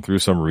sounds, again, through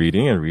some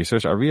reading and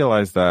research, I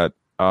realized that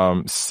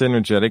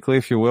synergetically,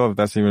 if you will, if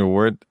that's even a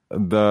word,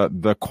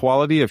 the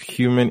quality of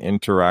human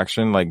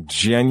interaction, like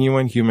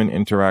genuine human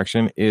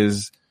interaction,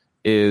 is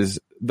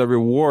the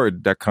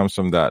reward that comes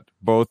from that,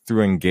 both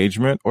through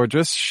engagement or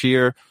just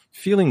sheer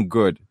feeling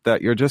good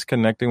that you're just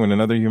connecting with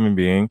another human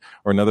being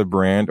or another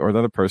brand or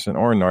another person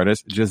or an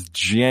artist, just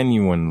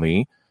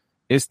genuinely,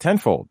 is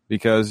tenfold,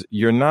 because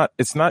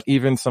it's not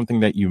even something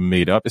that you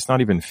made up. It's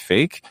not even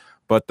fake,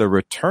 but the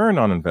return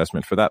on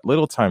investment for that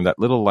little time, that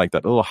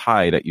little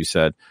high that you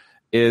said,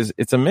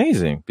 it's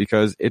amazing,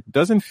 because it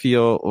doesn't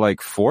feel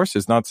like force.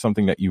 It's not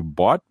something that you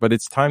bought, but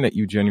it's time that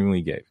you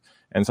genuinely gave.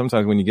 And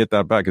sometimes when you get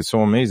that back, it's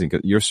so amazing.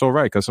 Cause you're so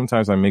right. Because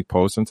sometimes I make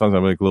posts, sometimes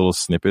I make little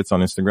snippets on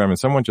Instagram, and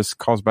someone just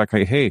calls back,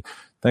 hey,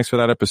 thanks for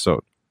that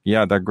episode.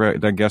 Yeah,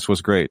 that guest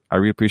was great. I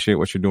really appreciate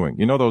what you're doing.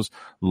 You know, those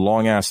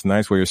long ass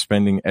nights where you're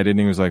spending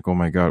editing is like, oh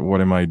my God,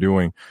 what am I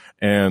doing?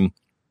 And,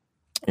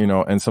 you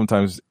know, and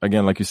sometimes,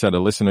 again, like you said, a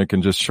listener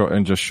can just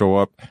show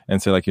up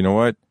and say, like, you know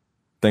what?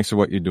 Thanks for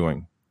what you're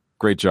doing.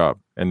 Great job.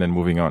 And then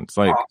moving on. It's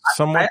like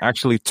someone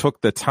actually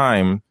took the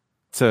time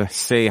to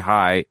say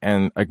hi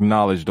and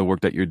acknowledge the work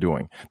that you're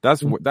doing.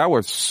 That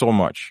was so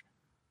much.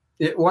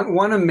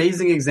 One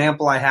amazing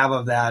example I have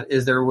of that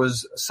is there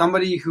was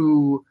somebody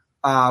who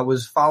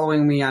was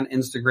following me on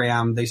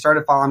Instagram. They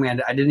started following me,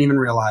 and I didn't even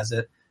realize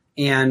it.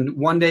 And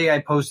one day I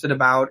posted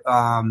about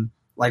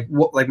my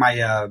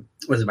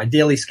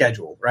daily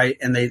schedule, right?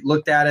 And they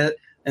looked at it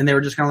and they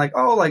were just kind of like,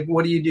 oh, like,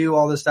 what do you do?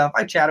 All this stuff.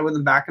 I chatted with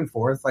them back and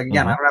forth. Like,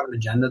 again, I don't have an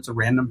agenda. It's a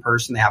random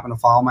person. They happen to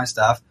follow my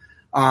stuff.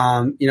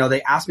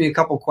 They asked me a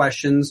couple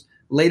questions.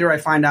 Later, I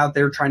find out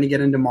they're trying to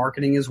get into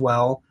marketing as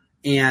well.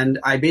 And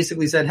I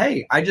basically said,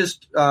 hey, I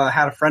just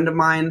had a friend of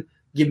mine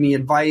give me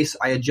advice.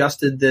 I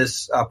adjusted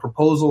this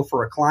proposal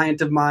for a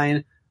client of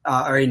mine,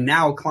 or a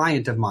now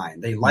client of mine.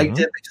 They liked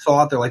it. They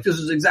saw it. They're like, this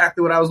is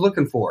exactly what I was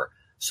looking for.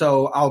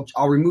 So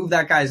I'll remove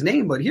that guy's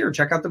name, but here,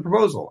 check out the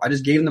proposal. I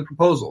just gave him the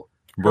proposal.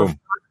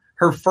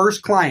 Her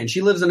first client,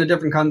 she lives in a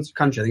different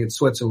country. I think it's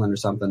Switzerland or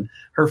something.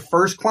 Her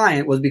first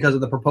client was because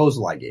of the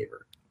proposal I gave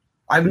her.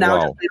 I've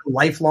now just been a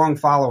lifelong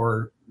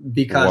follower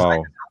because I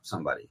can help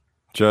somebody.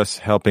 Just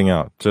helping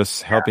out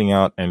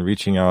and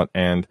reaching out.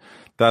 And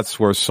that's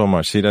worth so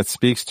much. See, that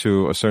speaks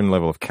to a certain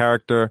level of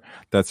character.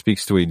 That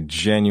speaks to a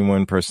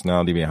genuine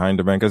personality behind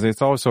the brand, because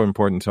it's also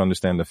important to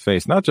understand the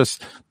face, not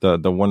just the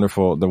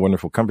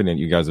wonderful company that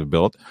you guys have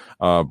built,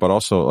 but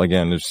also,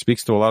 again, it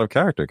speaks to a lot of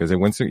character, because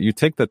you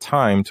take the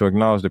time to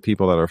acknowledge the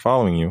people that are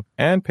following you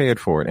and pay it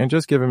forward and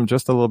just give them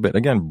just a little bit.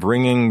 Again,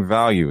 bringing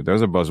value.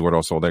 There's a buzzword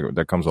also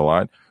that comes a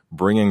lot.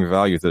 Bringing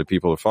value to the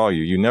people that follow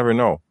you. You never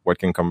know what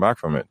can come back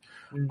from it.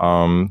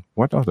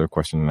 What other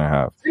question did I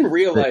have? In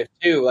real life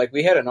too, like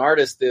we had an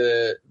artist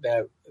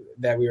that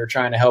we were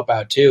trying to help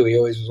out too. He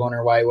always was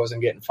wondering why he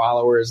wasn't getting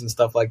followers and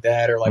stuff like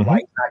that, or like why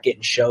he's not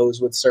getting shows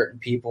with certain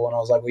people. And I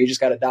was like, well, you just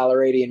got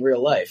 $1.80 in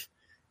real life,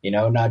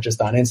 not just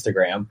on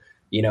Instagram.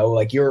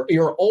 Like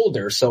you're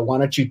older, so why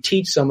don't you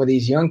teach some of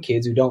these young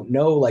kids who don't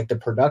know like the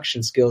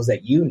production skills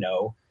that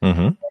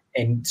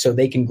and so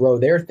they can grow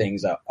their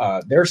things up,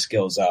 their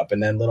skills up.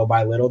 And then little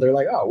by little, they're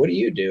like, oh, what do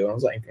you do? And I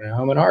was like,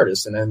 I'm an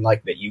artist. And then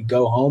like that you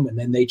go home and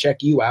then they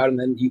check you out and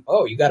then you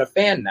got a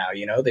fan now,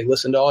 they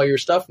listen to all your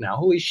stuff now.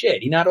 Holy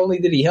shit. Not only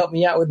did he help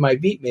me out with my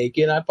beat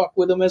making, I fuck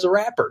with him as a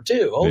rapper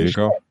too. Holy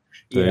shit.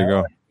 There you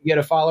go. You get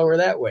a follower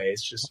that way.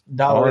 It's just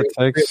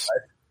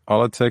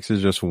all it takes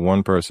is just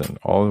one person.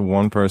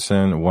 One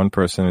person,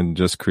 and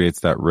just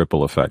creates that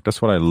ripple effect.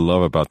 That's what I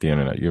love about the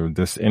internet.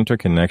 This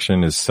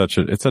interconnection is such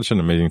an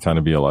amazing time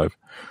to be alive.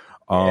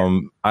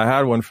 I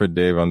had one for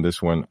Dave on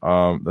this one.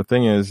 The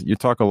thing is, you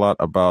talk a lot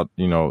about,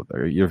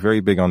 you're very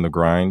big on the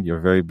grind.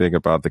 You're very big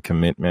about the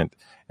commitment.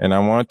 And I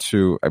want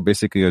to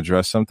basically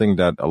address something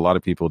that a lot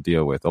of people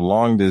deal with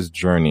along this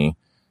journey.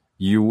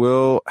 You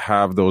will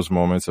have those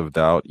moments of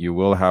doubt. You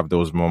will have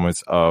those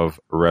moments of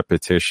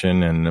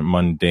repetition and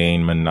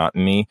mundane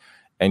monotony.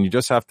 And you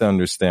just have to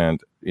understand,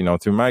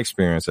 through my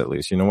experience at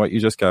least, you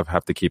just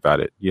have to keep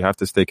at it. You have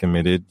to stay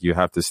committed. You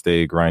have to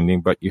stay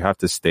grinding, but you have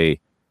to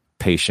stay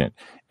patient.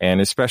 And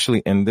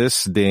especially in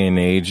this day and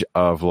age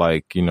of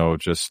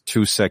just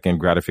 2-second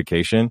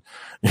gratification,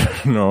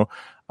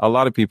 a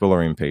lot of people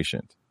are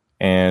impatient.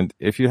 And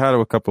if you had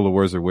a couple of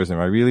words of wisdom,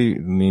 I really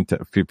need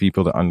for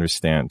people to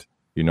understand,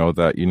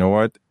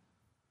 that,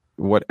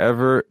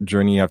 whatever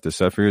journey you have to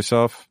set for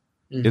yourself,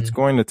 it's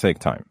going to take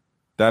time.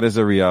 That is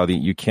a reality.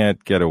 You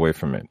can't get away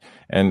from it.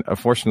 And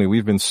unfortunately,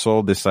 we've been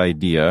sold this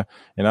idea,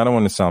 and I don't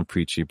want to sound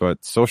preachy,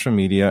 but social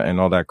media and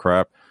all that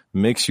crap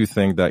makes you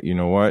think that,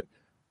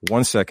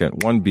 1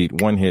 second, one beat,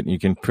 one hit, and you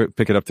can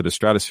pick it up to the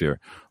stratosphere.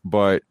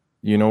 But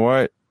you know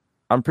what?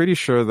 I'm pretty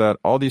sure that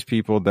all these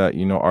people that,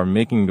 are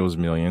making those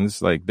millions,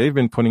 like they've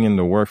been putting in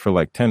the work for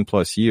like 10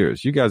 plus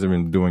years. You guys have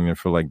been doing it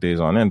for like days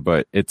on end,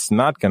 but it's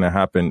not going to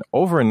happen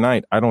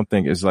overnight. I don't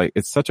think it's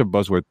such a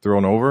buzzword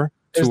thrown over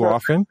too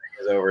often.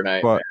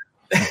 Overnight, but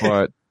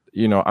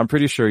I'm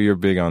pretty sure you're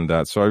big on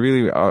that. So I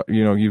really,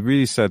 you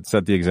really set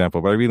the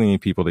example, but I really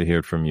need people to hear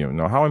it from you.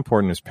 Now, how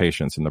important is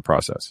patience in the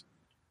process?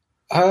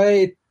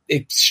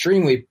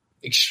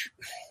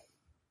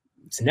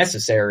 It's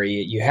necessary.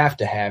 You have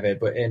to have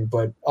it,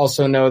 but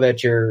also know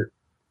that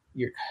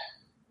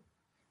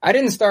I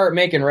didn't start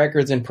making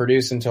records and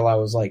produce until I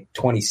was like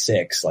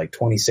 26, like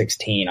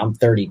 2016. I'm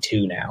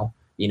 32 now.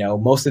 You know,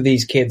 most of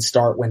these kids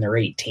start when they're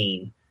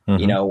 18,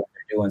 you know, when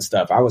they're doing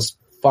stuff. I was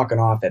fucking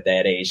off at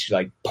that age,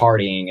 like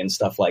partying and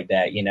stuff like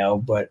that, you know,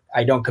 but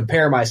I don't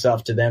compare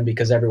myself to them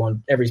because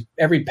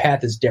every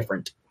path is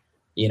different.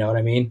 You know what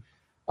I mean?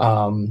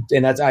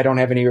 And I don't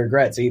have any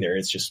regrets either.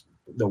 It's just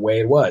the way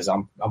it was.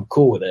 I'm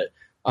cool with it.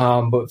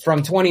 But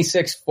from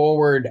 26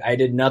 forward, I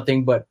did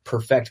nothing but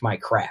perfect my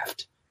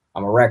craft.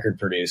 I'm a record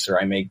producer.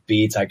 I make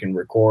beats. I can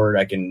record.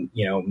 I can,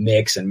 you know,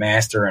 mix and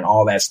master and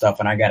all that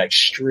stuff. And I got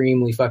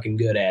extremely fucking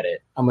good at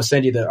it. I'm going to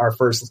send you our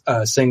first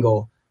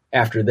single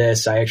after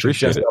this. I actually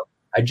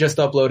just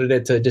uploaded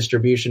it to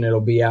distribution.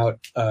 It'll be out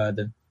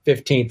the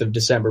 15th of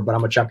December, but I'm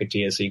going to chuck it to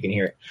you so you can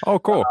hear it. Oh,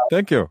 cool.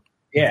 Thank you.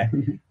 Yeah.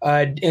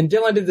 And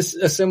Dylan did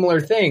a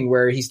similar thing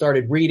where he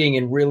started reading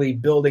and really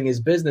building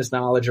his business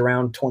knowledge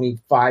around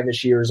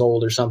 25-ish years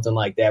old or something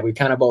like that. We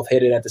kind of both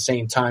hit it at the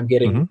same time,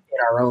 getting in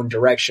our own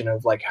direction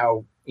of like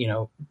how, you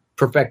know,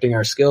 perfecting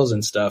our skills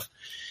and stuff.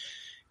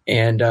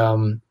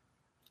 And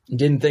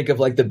didn't think of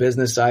like the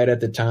business side at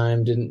the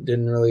time.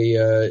 Didn't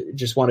really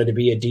just wanted to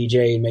be a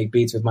DJ and make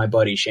beats with my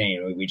buddy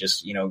Shane. We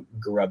just, you know,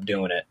 grew up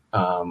doing it.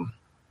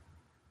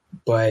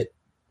 But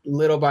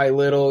little by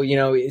little, you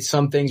know,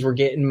 some things were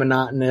getting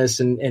monotonous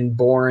and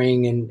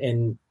boring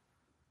and,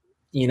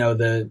 you know,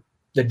 the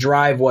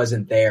drive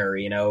wasn't there,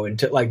 you know,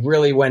 until like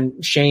really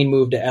when Shane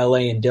moved to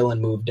LA and Dylan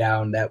moved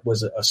down, that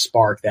was a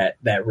spark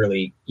that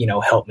really, you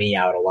know, helped me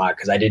out a lot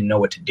because I didn't know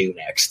what to do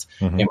next.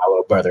 And my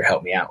little brother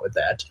helped me out with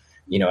that.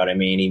 You know what I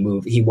mean?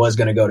 He was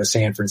going to go to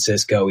San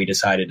Francisco. He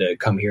decided to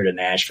come here to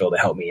Nashville to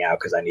help me out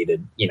because I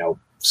needed, you know,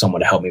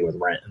 someone to help me with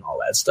rent and all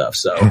that stuff.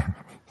 So,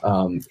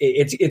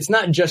 it's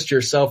not just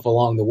yourself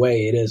along the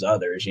way. It is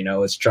others, you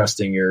know, it's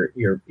trusting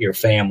your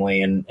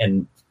family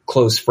and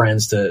close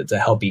friends to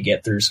help you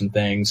get through some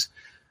things.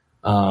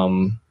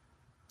 I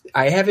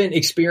haven't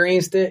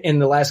experienced it in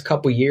the last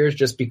couple years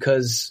just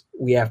because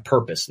we have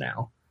purpose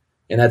now.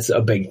 And that's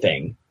a big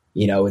thing.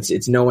 You know,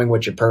 it's knowing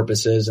what your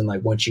purpose is. And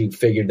like, once you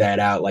figured that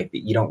out, like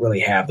you don't really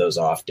have those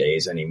off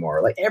days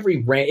anymore. Like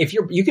if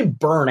you can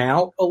burn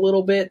out a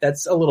little bit,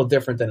 that's a little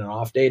different than an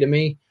off day to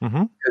me.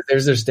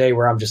 There's this day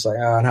where I'm just like,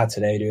 oh, not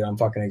today, dude. I'm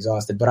fucking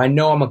exhausted, but I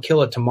know I'm gonna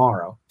kill it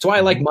tomorrow. So I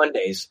like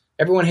Mondays.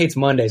 Everyone hates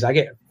Mondays. I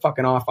get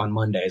fucking off on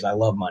Mondays. I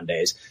love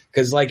Mondays.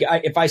 Cause like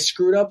if I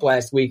screwed up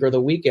last week or the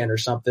weekend or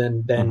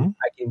something, then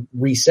I can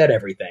reset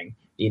everything,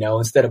 you know,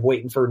 instead of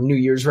waiting for New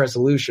Year's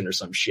resolution or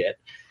some shit,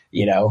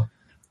 you know?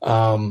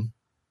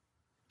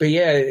 But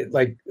yeah,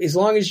 like as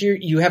long as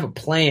you have a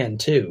plan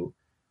too,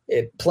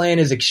 plan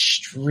is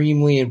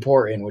extremely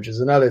important, which is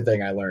another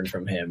thing I learned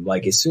from him.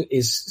 Like as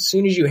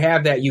soon as you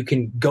have that, you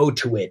can go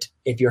to it.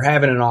 If you're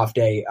having an off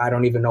day, I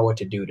don't even know what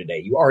to do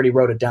today. You already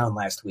wrote it down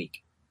last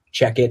week.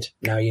 Check it.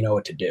 Now you know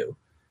what to do.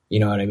 You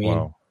know what I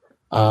mean?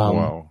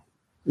 Wow.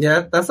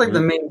 Yeah, that's like the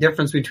main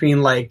difference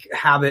between like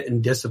habit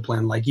and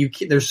discipline. Like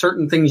there's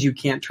certain things you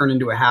can't turn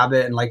into a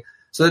habit, and like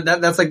so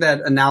that's like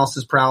that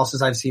analysis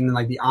paralysis I've seen in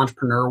like the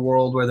entrepreneur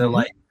world where they're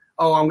like,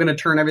 oh, I'm going to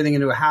turn everything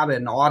into a habit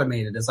and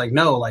automate it. It's like,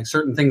 no, like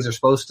certain things are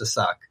supposed to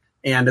suck.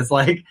 And it's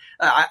like,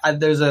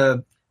 there's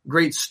a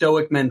great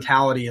stoic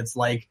mentality. It's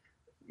like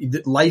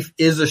life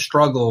is a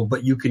struggle,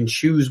 but you can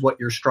choose what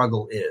your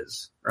struggle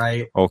is.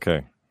 Right.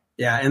 Okay.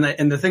 Yeah.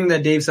 And the thing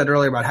that Dave said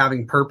earlier about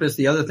having purpose,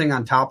 the other thing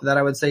on top of that,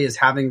 I would say is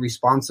having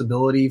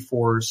responsibility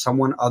for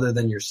someone other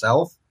than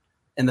yourself.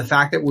 And the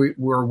fact that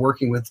we're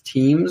working with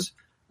teams,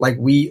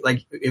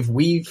 if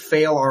we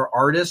fail our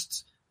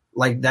artists,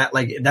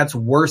 that's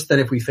worse than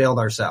if we failed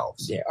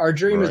ourselves. Yeah. Our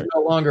dream is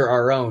no longer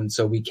our own,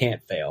 so we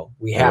can't fail.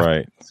 We have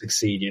to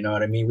succeed. You know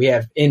what I mean? We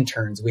have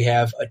interns, we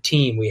have a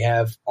team, we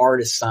have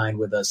artists signed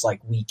with us.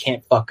 Like we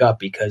can't fuck up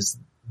because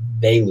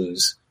they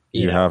lose.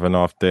 You have an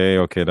off day.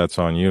 Okay. That's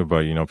on you,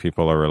 but you know,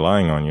 people are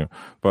relying on you.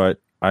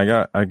 But I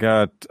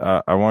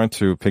wanted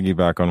to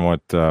piggyback on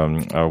what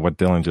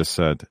Dylan just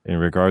said in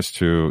regards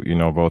to, you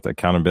know, both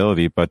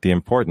accountability, but the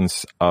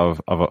importance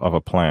of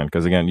a plan.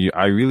 Cause again,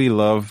 I really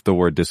love the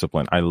word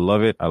discipline. I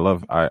love it.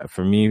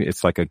 For me,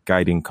 it's like a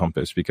guiding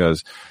compass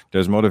because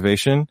there's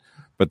motivation,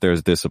 but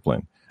there's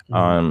discipline.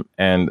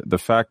 And the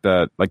fact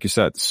that, like you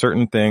said,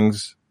 certain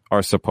things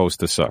are supposed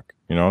to suck.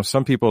 You know,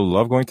 some people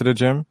love going to the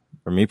gym.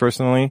 For me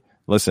personally,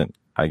 listen,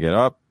 I get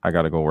up, I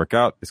got to go work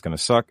out. It's going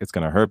to suck. It's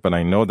going to hurt, but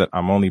I know that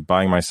I'm only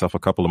buying myself a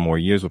couple of more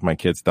years with my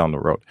kids down the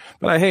road.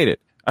 But I hate it.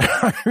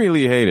 I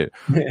really hate it.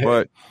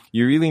 But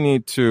you really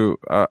need to,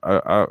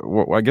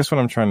 I guess what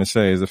I'm trying to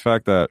say is the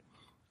fact that,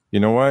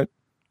 you know what?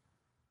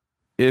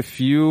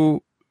 If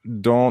you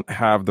don't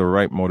have the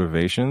right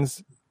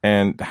motivations,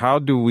 and how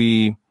do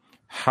we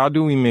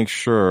make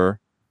sure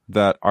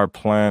that our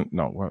plan,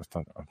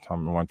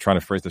 I'm trying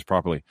to phrase this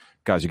properly.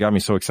 Guys, you got me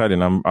so excited.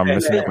 I'm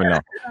messing up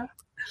right now.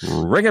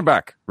 Bring it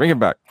back.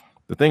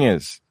 The thing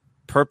is,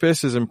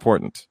 purpose is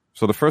important.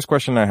 So the first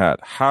question I had,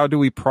 how do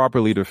we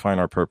properly define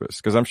our purpose?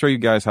 Because I'm sure you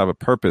guys have a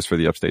purpose for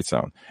the Upstate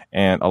Sound.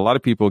 And a lot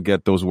of people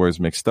get those words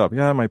mixed up.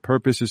 Yeah, my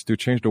purpose is to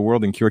change the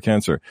world and cure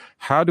cancer.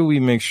 How do we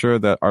make sure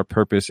that our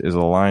purpose is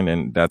aligned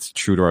and that's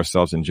true to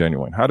ourselves and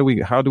genuine? How do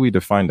we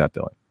define that,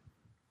 Dylan?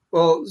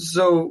 Well,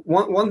 so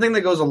one thing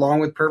that goes along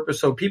with purpose,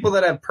 so people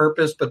that have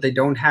purpose but they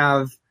don't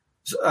have,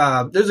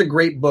 there's a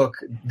great book,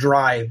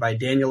 Drive, by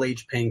Daniel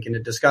H. Pink, and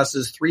it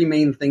discusses 3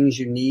 main things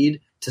you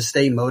need to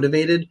stay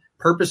motivated.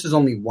 Purpose is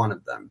only one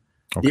of them.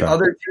 Okay. The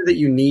other 2 that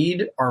you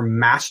need are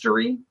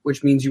mastery,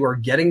 which means you are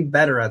getting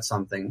better at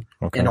something,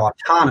 and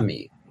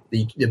autonomy,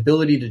 the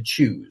ability to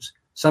choose.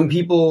 Some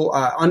people,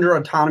 under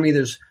autonomy,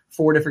 there's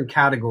 4 different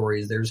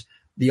categories. There's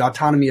the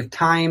autonomy of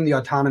time, the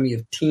autonomy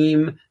of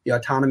team, the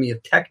autonomy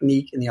of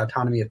technique, and the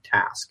autonomy of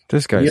task.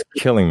 This guy's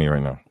killing me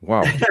right now.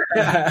 Wow.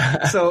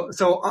 So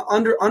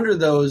under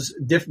those,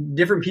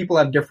 different people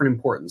have different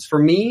importance. For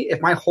me,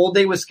 if my whole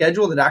day was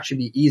scheduled, it'd actually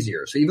be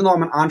easier. So even though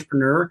I'm an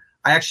entrepreneur,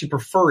 I actually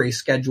prefer a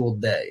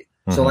scheduled day.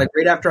 Mm-hmm. So like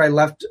right after I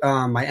left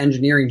my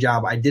engineering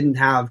job, I didn't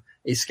have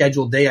a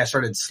scheduled day. I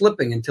started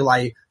slipping until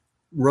I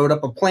wrote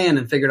up a plan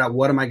and figured out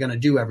what am I going to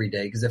do every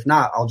day? Because if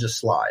not, I'll just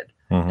slide.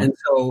 Mm-hmm. And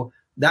so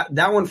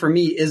that one for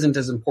me isn't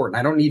as important.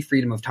 I don't need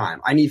freedom of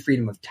time. I need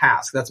freedom of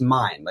task. That's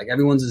mine. Like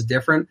everyone's is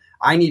different.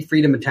 I need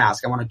freedom of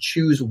task. I want to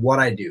choose what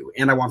I do.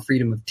 And I want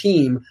freedom of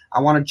team.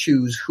 I want to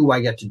choose who I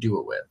get to do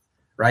it with,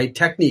 right?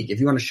 Technique. If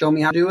you want to show me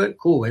how to do it,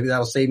 cool. Maybe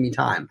that'll save me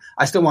time.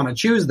 I still want to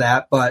choose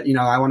that, but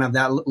I want to have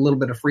that little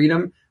bit of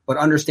freedom, but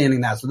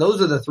understanding that. So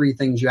those are the 3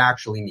 things you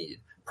actually need.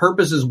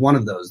 Purpose is one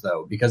of those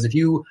though, because if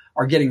you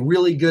are getting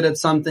really good at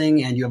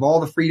something and you have all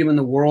the freedom in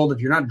the world, if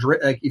you're not,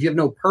 if you have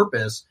no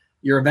purpose,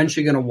 you're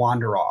eventually going to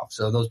wander off.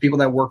 So those people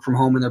that work from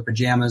home in their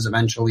pajamas,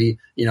 eventually,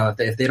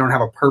 if they don't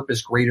have a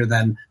purpose greater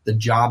than the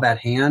job at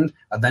hand,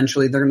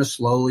 eventually they're going to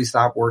slowly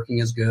stop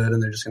working as good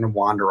and they're just going to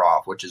wander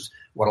off, which is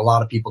what a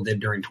lot of people did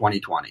during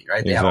 2020,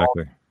 right? They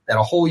exactly. had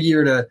a whole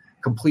year to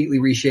completely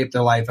reshape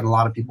their life, and a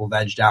lot of people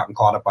vegged out and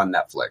caught up on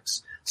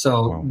Netflix.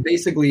 So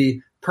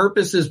basically,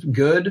 purpose is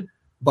good,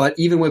 but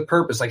even with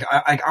purpose, like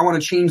I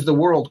want to change the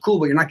world, cool,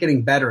 but you're not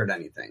getting better at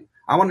anything.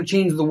 I want to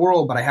change the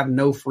world, but I have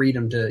no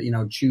freedom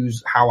to,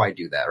 choose how I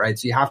do that, right?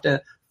 So you have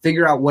to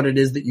figure out what it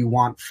is that you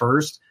want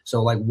first.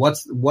 So like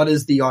what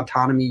is the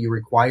autonomy you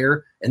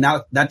require? And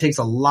that takes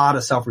a lot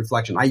of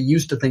self-reflection. I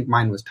used to think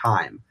mine was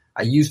time.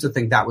 I used to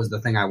think that was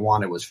the thing I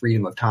wanted, was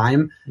freedom of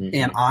time. Mm-hmm.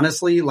 And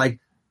honestly, like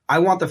I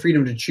want the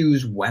freedom to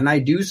choose when I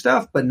do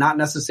stuff, but not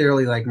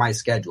necessarily like my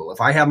schedule. If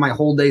I have my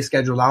whole day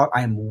scheduled out,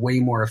 I am way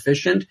more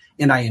efficient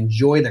and I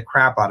enjoy the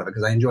crap out of it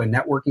because I enjoy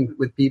networking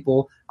with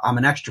people. I'm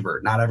an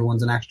extrovert. Not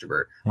everyone's an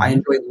extrovert. Mm-hmm. I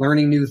enjoy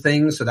learning new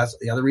things. So that's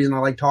the other reason I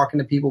like talking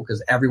to people,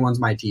 because everyone's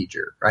my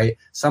teacher, right?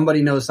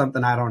 Somebody knows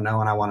something I don't know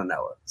and I want to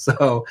know it.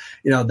 So,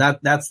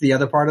 that's the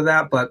other part of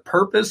that. But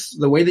purpose,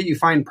 the way that you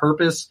find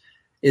purpose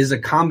is a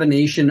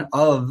combination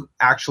of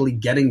actually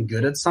getting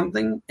good at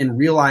something and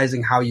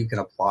realizing how you can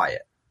apply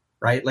it.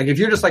 Right? Like if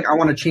you're just like, I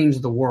want to change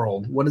the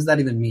world, what does that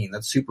even mean?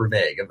 That's super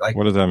vague. Like,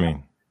 what does that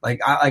mean?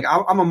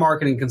 I'm a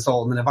marketing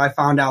consultant, and if I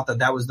found out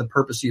that was the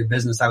purpose of your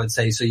business, I would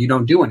say, so you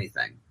don't do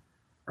anything,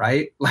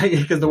 right? Like,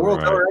 because the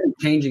world's already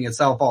changing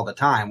itself all the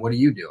time. What are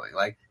you doing?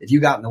 Like, if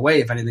you got in the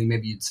way, if anything,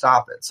 maybe you'd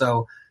stop it.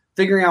 So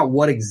figuring out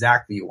what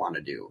exactly you want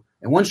to do.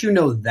 And once you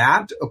know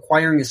that,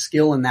 acquiring a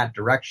skill in that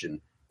direction.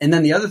 And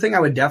then the other thing I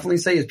would definitely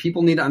say is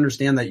people need to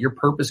understand that your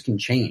purpose can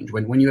change.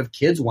 When you have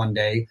kids one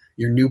day,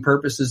 your new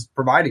purpose is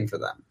providing for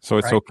them. So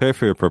it's okay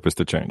for your purpose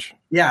to change.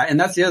 Yeah. And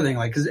that's the other thing,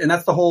 and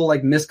that's the whole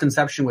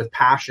misconception with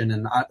passion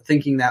and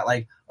thinking that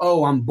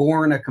I'm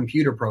born a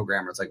computer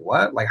programmer. It's like,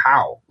 what? Like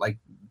how? Like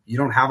you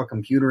don't have a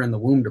computer in the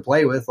womb to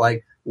play with.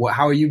 Like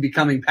how are you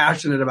becoming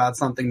passionate about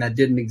something that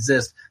didn't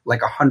exist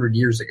 100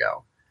 years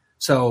ago?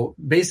 So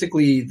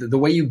basically the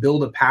way you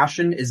build a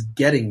passion is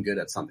getting good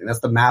at something. That's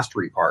the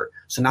mastery part.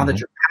 So now that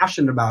you're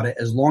passionate about it,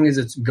 as long as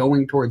it's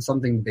going towards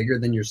something bigger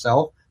than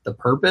yourself, the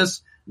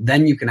purpose,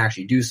 then you can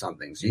actually do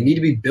something. So you need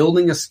to be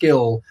building a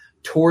skill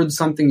towards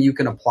something you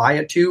can apply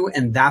it to.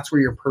 And that's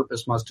where your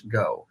purpose must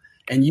go.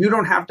 And you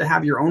don't have to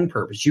have your own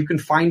purpose. You can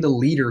find a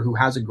leader who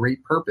has a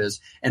great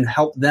purpose and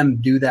help them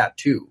do that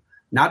too.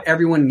 Not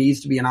everyone needs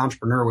to be an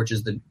entrepreneur, which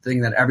is the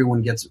thing that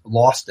everyone gets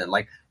lost in.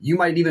 Like you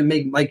might even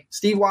make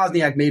Steve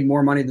Wozniak made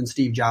more money than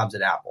Steve Jobs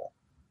at Apple.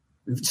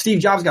 Steve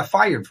Jobs got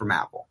fired from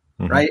Apple,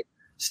 right?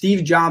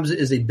 Steve Jobs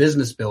is a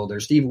business builder.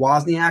 Steve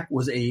Wozniak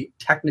was a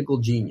technical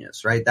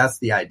genius, right? That's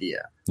the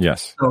idea.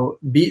 Yes. So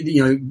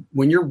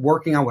when you're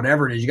working on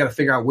whatever it is, you got to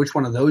figure out which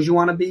one of those you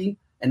want to be.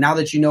 And now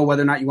that you know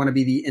whether or not you want to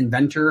be the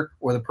inventor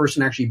or the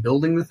person actually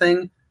building the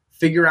thing,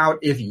 figure out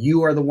if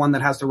you are the one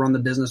that has to run the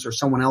business or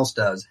someone else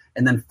does,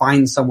 and then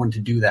find someone to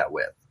do that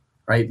with,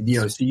 right?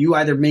 So you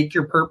either make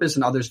your purpose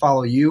and others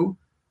follow you,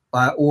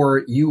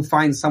 or you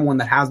find someone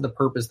that has the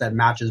purpose that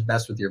matches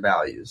best with your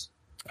values.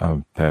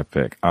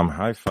 Perfect. I'm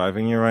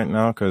high-fiving you right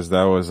now because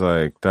that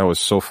was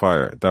so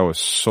fire. That was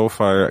so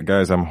fire.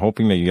 Guys, I'm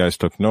hoping that you guys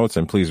took notes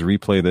and please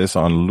replay this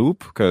on loop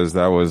because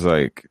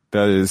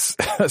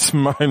that's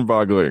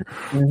mind-boggling.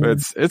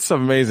 It's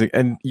amazing.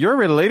 And you're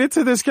related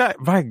to this guy?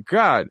 My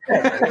God.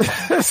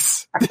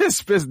 This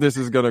business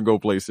is going to go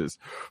places.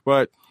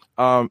 But,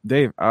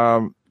 Dave,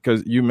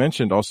 because you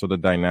mentioned also the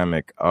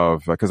dynamic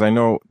of, because I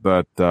know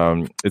that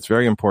it's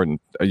very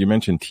important. You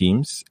mentioned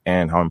teams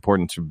and how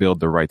important to build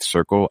the right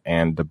circle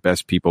and the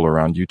best people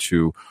around you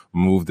to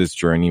move this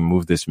journey,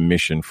 move this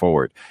mission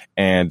forward.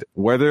 And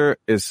whether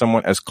it's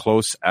someone as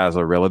close as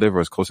a relative or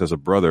as close as a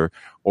brother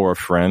or a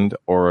friend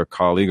or a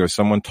colleague or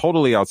someone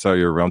totally outside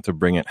your realm to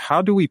bring it,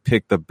 how do we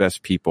pick the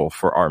best people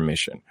for our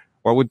mission?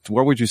 What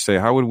would you say?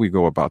 How would we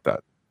go about that?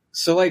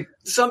 So like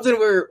something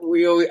where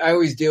I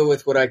always deal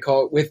with what I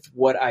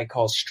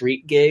call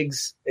street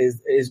gigs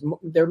is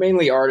they're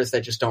mainly artists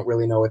that just don't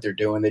really know what they're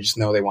doing. They just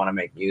know they want to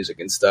make music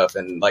and stuff.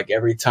 And like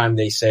every time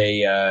they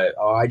say,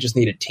 I just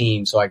need a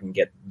team so I can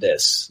get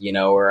this,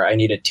 or I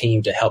need a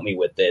team to help me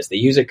with this. They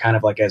use it kind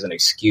of like as an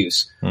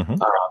excuse,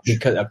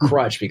 because a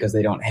crutch because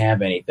they don't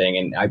have anything.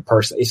 And I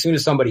personally, as soon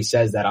as somebody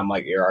says that, I'm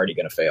like, you're already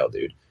going to fail,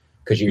 dude.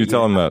 Cause you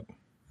tell them that.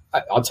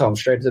 I'll tell them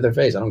straight to their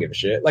face. I don't give a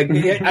shit. Like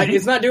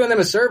it's not doing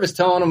them a service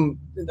telling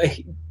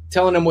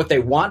them what they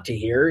want to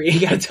hear. You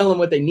got to tell them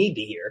what they need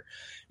to hear.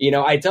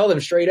 I tell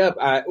them straight up,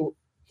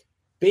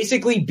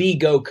 basically be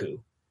Goku.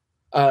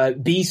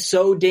 Be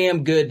so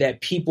damn good that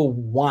people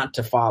want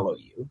to follow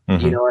you.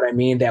 You know what I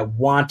mean? That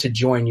want to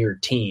join your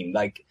team.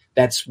 Like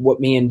that's what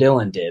me and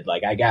Dylan did.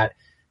 Like I got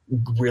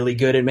really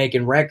good at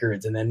making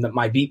records. And then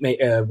my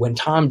beatmate, when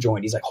Tom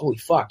joined, he's like, holy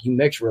fuck, you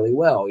mix really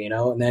well,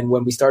 And then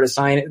when we started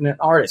signing an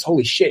artist,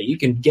 holy shit, you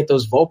can get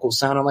those vocals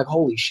sounding like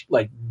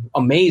like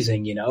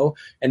amazing,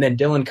 And then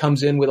Dylan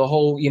comes in with a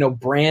whole,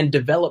 brand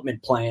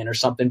development plan or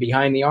something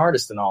behind the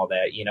artist and all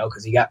that,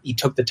 because he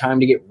took the time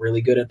to get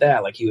really good at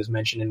that. Like he was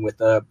mentioning with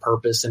the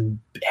purpose and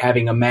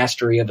having a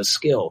mastery of a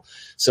skill.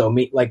 So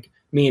me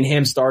and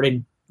him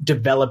started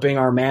developing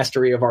our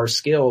mastery of our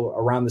skill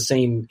around the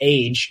same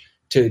age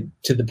to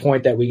the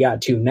point that we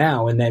got to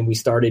now. And then we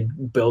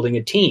started building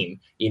a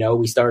team,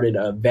 we started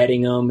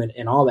vetting them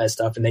and all that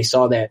stuff. And they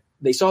saw the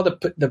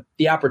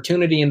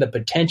opportunity and the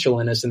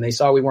potential in us, and they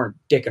saw we weren't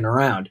dicking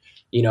around.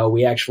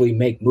 We actually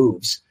make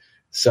moves.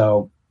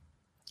 So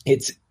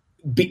the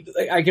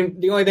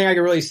only thing I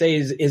can really say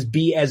is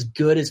be as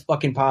good as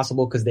fucking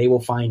possible, because they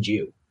will find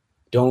you.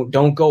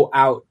 Don't go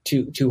out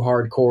too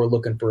hardcore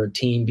looking for a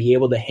team. Be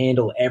able to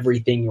handle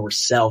everything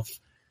yourself,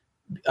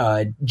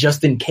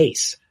 just in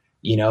case.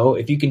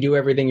 If you can do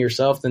everything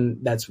yourself, then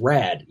that's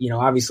rad.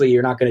 Obviously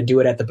you're not going to do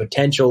it at the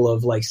potential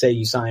of like, say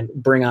you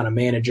bring on a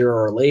manager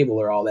or a label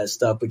or all that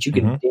stuff, but you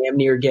can damn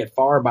near get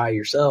far by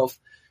yourself,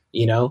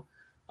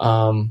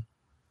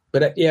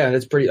 but yeah,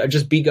 that's pretty,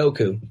 just be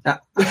Goku.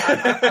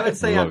 I would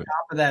say on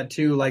top of that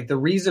too, like the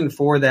reason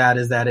for that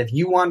is that if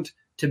you want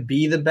to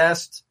be the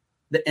best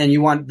and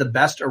you want the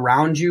best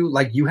around you,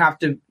 like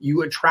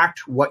you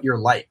attract what you're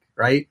like,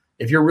 right?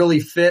 If you're really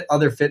fit,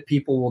 other fit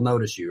people will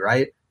notice you,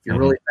 right? If you're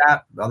really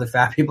fat, other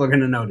fat people are going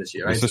to notice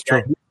you, right? This is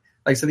true.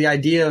 So the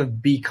idea of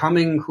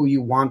becoming who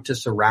you want to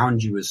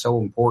surround you is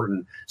so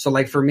important. So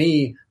like for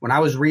me, when I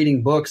was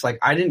reading books, like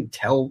I didn't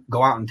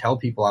go out and tell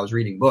people I was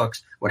reading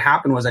books. What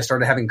happened was I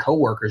started having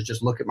coworkers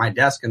just look at my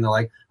desk and they're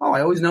like, oh, I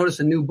always notice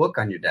a new book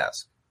on your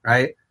desk,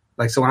 right?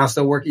 Like, so when I was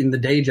still working the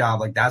day job,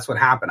 like that's what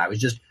happened. I was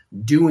just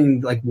doing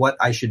like what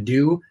I should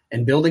do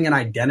and building an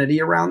identity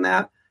around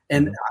that.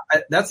 And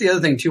that's the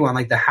other thing too, on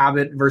like the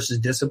habit versus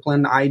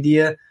discipline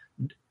idea.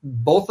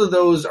 Both of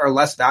those are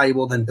less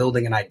valuable than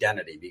building an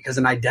identity, because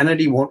an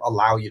identity won't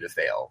allow you to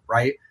fail,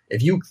 right?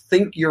 If you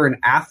think you're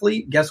an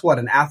athlete, guess what?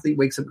 An athlete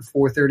wakes up at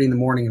 4:30 in the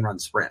morning and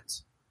runs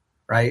sprints,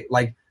 right?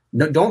 Like,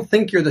 no, don't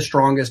think you're the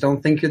strongest.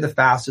 Don't think you're the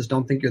fastest.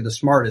 Don't think you're the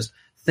smartest.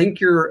 Think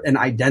you're an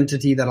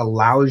identity that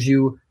allows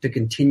you to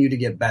continue to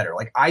get better.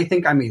 Like, I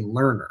think I'm a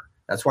learner.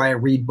 That's why I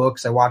read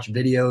books. I watch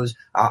videos.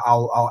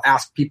 I'll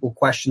ask people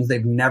questions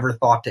they've never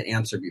thought to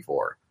answer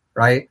before,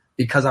 right?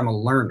 Because I'm a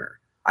learner.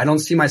 I don't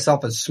see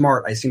myself as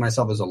smart. I see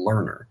myself as a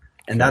learner.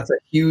 And that's a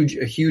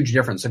huge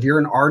difference. If you're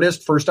an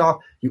artist, first off,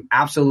 you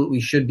absolutely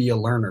should be a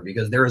learner,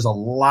 because there is a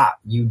lot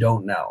you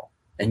don't know,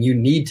 and you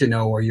need to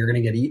know, or you're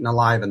going to get eaten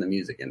alive in the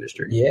music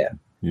industry. Yeah.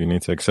 You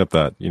need to accept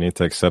that. You need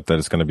to accept that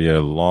it's going to be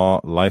a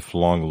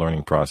lifelong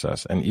learning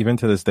process. And even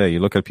to this day, you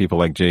look at people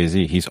like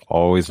Jay-Z, he's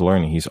always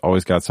learning. He's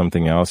always got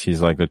something else.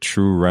 He's like a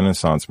true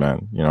Renaissance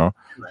man, Right.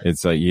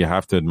 It's you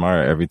have to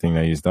admire everything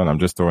that he's done. I'm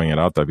just throwing it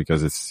out there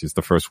because it's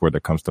the first word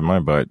that comes to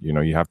mind, but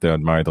you have to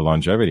admire the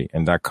longevity,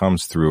 and that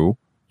comes through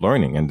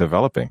learning and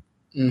developing.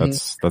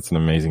 That's an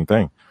amazing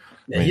thing.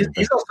 Yeah,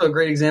 he's also a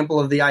great example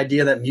of the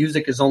idea that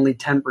music is only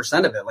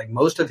 10% of it. Like,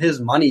 most of his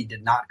money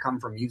did not come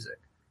from music.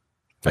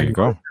 There you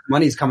go.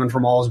 Money's coming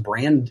from all his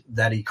brand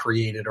that he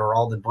created, or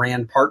all the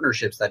brand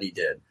partnerships that he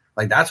did,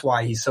 Like that's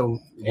why he's so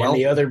and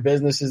the other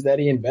businesses that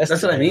he invested.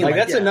 That's what I mean. Like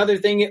that's another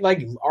thing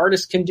like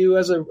artists can do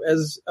as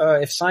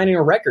if signing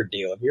a record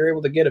deal. If you're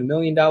able to get $1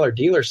 million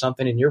deal or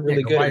something, and you're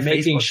really good at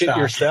making Facebook shit stock.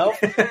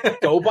 yourself,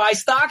 go buy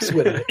stocks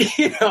with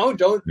it.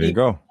 Don't There you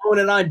go. throwing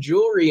it on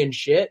jewelry and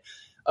shit.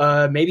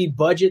 Maybe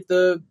budget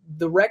the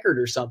record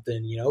or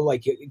something.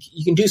 Like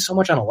you can do so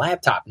much on a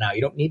laptop now. You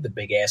don't need the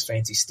big ass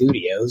fancy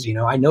studios.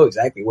 I know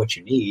exactly what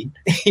you need.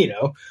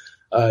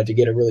 To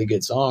get a really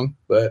good song,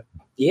 but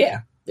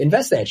yeah.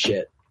 Invest that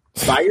shit.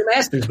 Buy your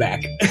masters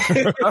back.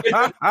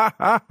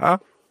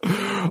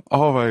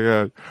 Oh my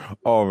God.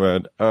 Oh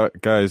man.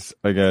 Guys,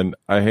 again,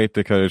 I hate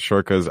to cut it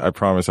short because I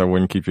promise I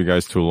wouldn't keep you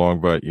guys too long,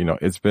 but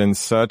it's been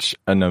such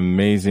an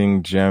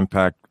amazing,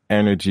 jam-packed,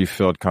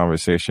 energy-filled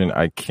conversation.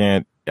 I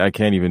can't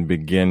even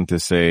begin to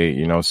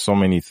say, so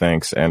many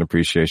thanks and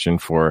appreciation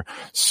for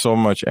so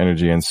much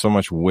energy and so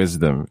much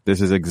wisdom.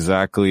 This is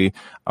exactly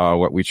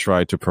what we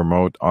try to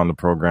promote on the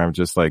program.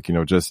 Just like,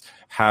 just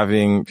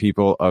having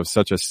people of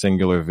such a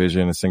singular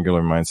vision, a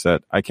singular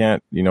mindset. I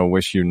can't,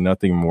 wish you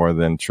nothing more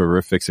than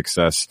terrific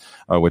success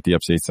with the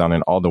Upstate Sound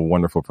and all the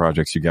wonderful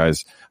projects you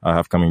guys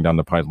have coming down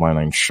the pipeline.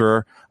 I'm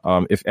sure.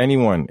 If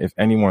anyone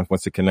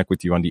wants to connect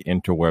with you on the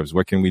interwebs,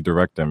 where can we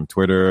direct them?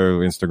 Twitter,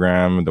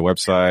 Instagram, the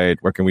website,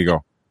 where can we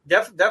go?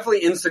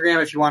 Definitely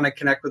Instagram if you want to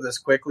connect with us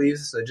quickly.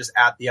 So just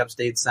at the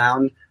Upstate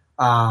Sound.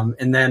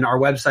 And then our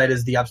website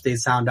is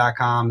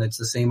theupstatesound.com. It's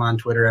the same on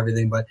Twitter,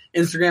 everything, but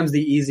Instagram's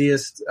the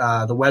easiest.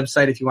 The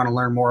website, if you want to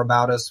learn more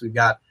about us, we've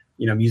got,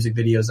 music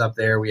videos up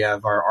there. We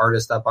have our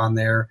artist up on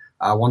there.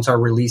 Once our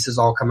releases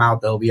all come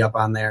out, they'll be up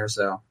on there.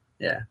 So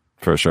yeah.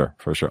 For sure.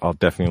 I'll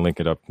definitely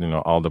link it up,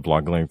 all the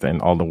blog links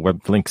and all the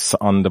web links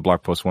on the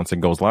blog post once it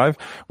goes live.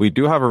 We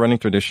do have a running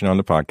tradition on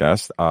the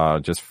podcast.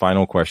 Just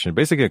final question,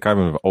 basically a kind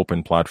of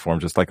open platform,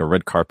 just like a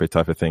red carpet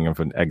type of thing of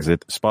an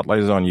exit. Spotlight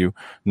is on you.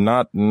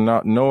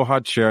 No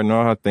hot chair,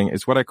 no hot thing.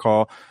 It's what I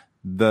call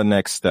the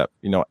next step.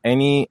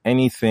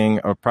 Anything,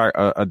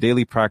 a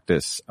daily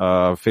practice,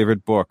 a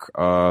favorite book,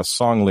 a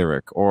song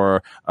lyric,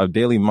 or a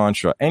daily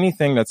mantra,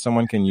 anything that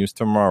someone can use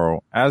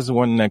tomorrow as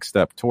one next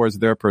step towards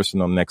their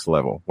personal next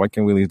level. What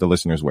can we leave the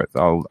listeners with?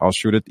 I'll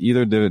shoot it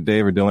either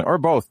Dave or Dylan or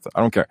both. I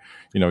don't care.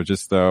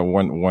 Just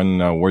one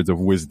words of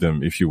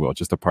wisdom, if you will,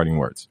 just the parting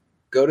words.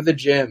 Go to the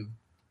gym.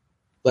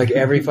 Like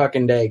every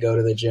fucking day, go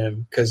to the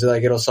gym because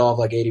it'll solve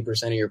like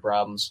 80% of your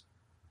problems.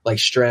 Like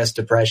stress,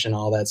 depression,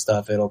 all that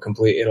stuff. It'll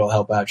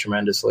help out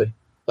tremendously.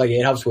 Like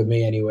it helps with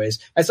me anyways.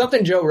 That's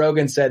something Joe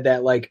Rogan said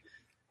that like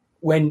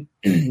when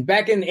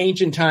back in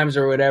ancient times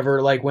or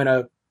whatever, like when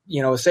a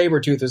saber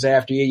tooth was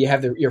after you, you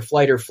have your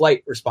flight or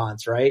flight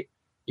response, right?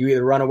 You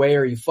either run away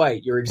or you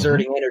fight. You're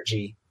exerting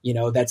energy.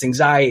 That's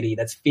anxiety,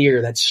 that's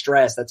fear, that's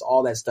stress, that's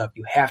all that stuff.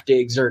 You have to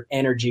exert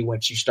energy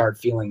once you start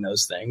feeling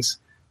those things.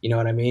 You know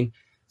what I mean?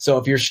 So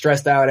if you're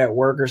stressed out at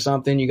work or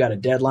something, you got a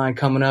deadline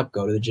coming up,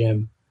 go to the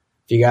gym.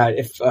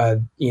 If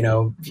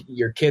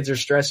your kids are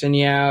stressing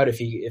you out,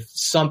 if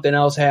something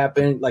else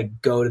happened,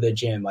 like go to the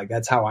gym. Like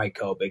that's how I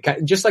cope.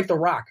 Just like The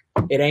Rock.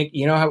 It ain't,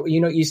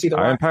 you see The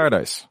Rock. I'm in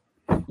Paradise.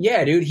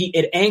 Yeah, dude.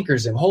 It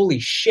anchors him. Holy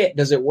shit.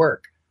 Does it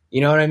work?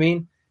 You know what I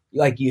mean?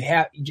 Like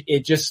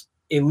it just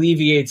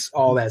alleviates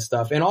all that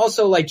stuff. And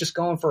also like just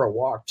going for a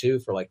walk too,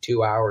 for like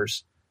 2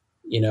 hours,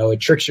 it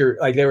tricks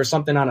there was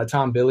something on a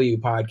Tom Bilyeu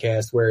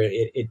podcast where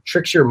it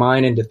tricks your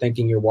mind into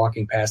thinking you're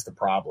walking past the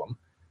problem.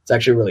 It's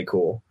actually really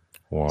cool.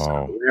 Wow.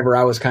 So whenever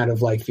I was kind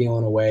of like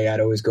feeling away, I'd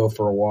always go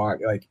for a walk.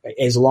 Like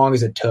as long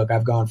as it took.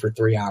 I've gone for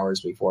 3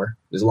 hours before,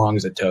 as long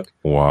as it took.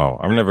 Wow.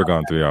 I've never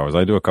gone 3 hours.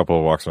 I do a couple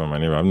of walks around my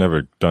neighborhood. I've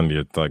never done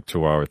the like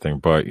 2 hour thing,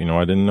 but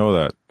I didn't know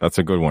that. That's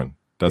a good one.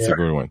 A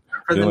good one.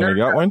 Dylan, you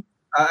got one?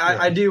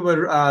 I do,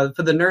 but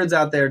for the nerds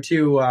out there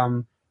too,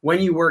 when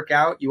you work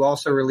out, you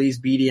also release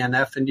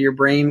BDNF into your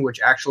brain, which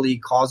actually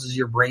causes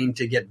your brain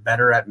to get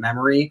better at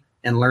memory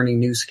and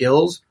learning new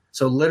skills.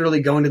 So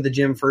literally going to the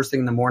gym first thing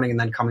in the morning and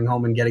then coming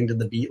home and getting to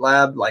the Beat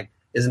Lab,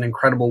 is an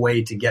incredible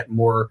way to get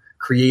more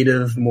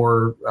creative,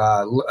 more,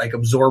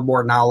 absorb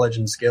more knowledge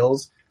and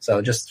skills.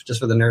 So just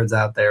for the nerds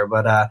out there.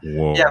 But,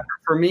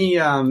 for me,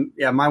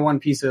 my one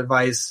piece of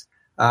advice,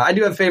 I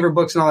do have favorite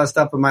books and all that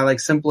stuff, but my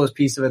simplest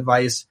piece of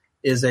advice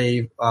is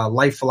a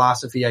life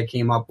philosophy I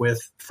came up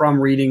with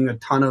from reading a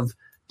ton of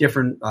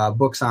different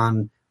books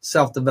on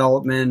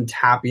self-development,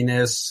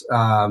 happiness,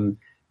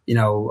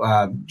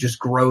 just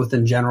growth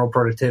in general,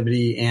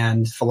 productivity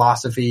and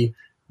philosophy.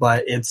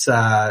 But it's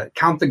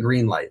count the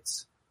green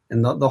lights.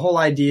 And the whole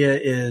idea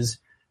is,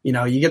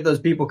 you get those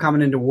people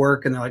coming into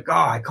work and they're like, oh,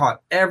 I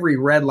caught every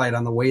red light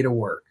on the way to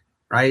work,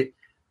 right?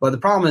 But the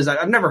problem is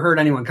I've never heard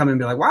anyone come in and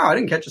be like, wow, I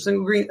didn't catch a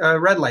single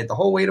red light the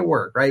whole way to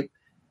work, right?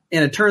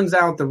 And it turns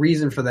out the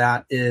reason for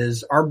that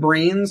is our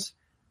brains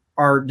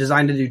are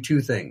designed to do two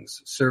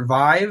things: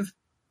 survive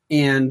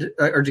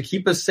or to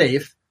keep us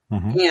safe,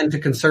 and to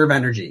conserve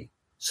energy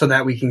so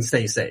that we can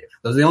stay safe.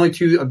 Those are the only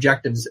two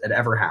objectives it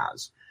ever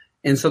has.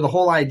 And so the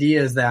whole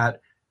idea is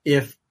that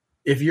if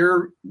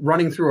you're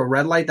running through a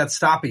red light, that's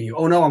stopping you.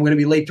 Oh no, I'm going to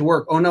be late to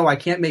work. Oh no, I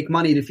can't make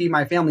money to feed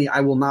my family. I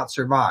will not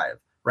survive.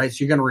 Right. So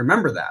you're going to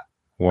remember that.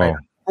 Wow. Right?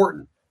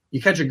 Important.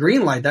 You catch a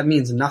green light, that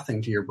means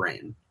nothing to your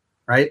brain,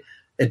 right?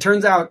 It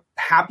turns out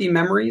happy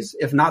memories,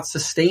 if not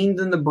sustained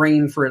in the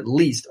brain for at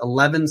least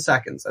 11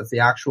 seconds, that's the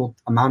actual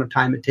amount of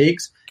time it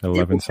takes,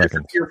 11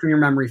 seconds. Disappear from your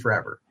memory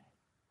forever,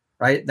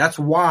 right? That's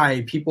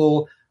why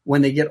people,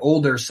 when they get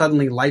older,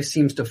 suddenly life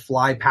seems to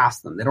fly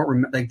past them. They don't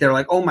remember, like they're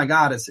like, oh my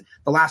God, it's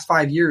the last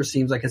 5 years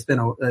seems like it's been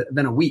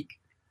a week.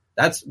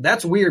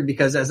 That's weird,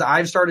 because as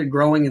I've started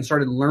growing and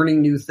started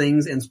learning new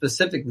things, and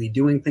specifically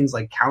doing things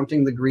like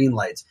counting the green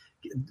lights,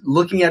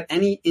 looking at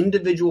any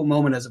individual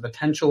moment as a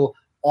potential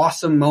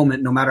awesome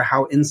moment, no matter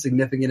how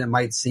insignificant it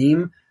might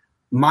seem,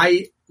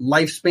 my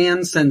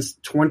lifespan since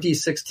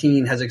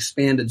 2016 has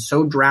expanded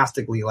so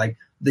drastically. Like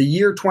the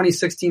year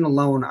 2016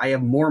 alone, I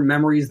have more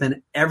memories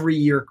than every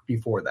year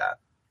before that,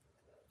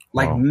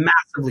 like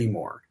massively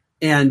more.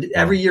 And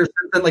every year,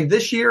 like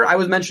this year, I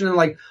was mentioning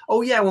like,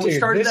 oh yeah, when we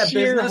started that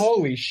business,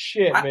 holy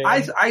shit, man.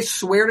 I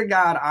swear to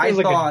God, I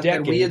thought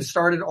that we had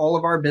started all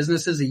of our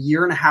businesses a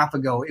year and a half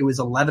ago. It was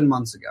 11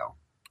 months ago.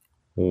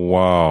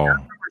 Wow.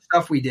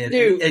 Stuff we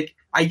did.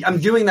 I'm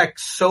doing that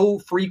so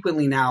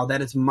frequently now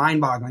that it's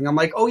mind boggling. I'm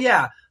like, oh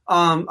yeah,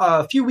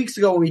 a few weeks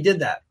ago when we did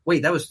that.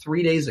 Wait, that was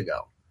 3 days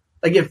ago.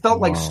 Like it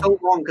felt like so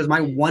long, because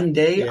my one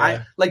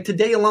day, like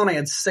today alone, I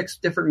had 6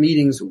 different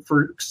meetings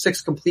for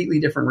 6 completely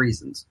different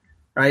reasons.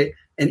 Right.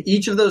 And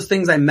each of those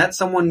things, I met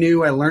someone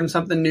new, I learned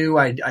something new,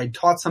 I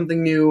taught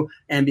something new.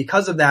 And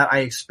because of that, I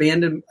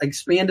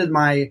expanded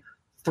my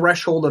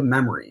threshold of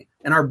memory.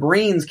 And our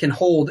brains can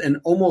hold an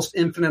almost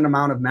infinite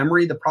amount of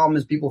memory. The problem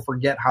is people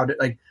forget how to,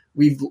 like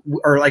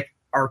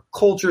our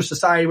culture,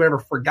 society, whatever,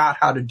 forgot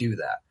how to do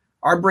that.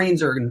 Our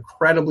brains are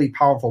incredibly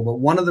powerful, but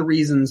one of the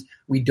reasons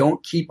we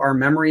don't keep our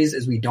memories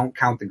is we don't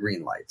count the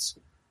green lights.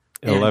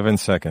 11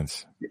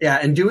 seconds. Yeah.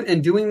 And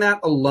doing that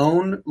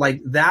alone,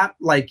 like that,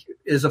 like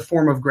is a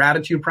form of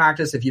gratitude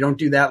practice. If you don't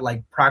do that,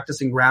 like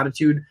practicing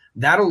gratitude,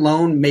 that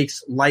alone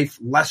makes life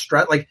less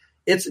stress. Like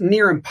it's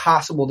near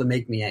impossible to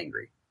make me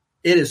angry.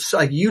 It is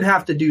like, you'd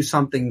have to do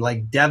something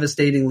like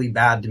devastatingly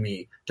bad to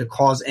me to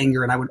cause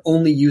anger. And I would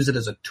only use it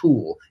as a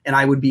tool, and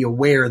I would be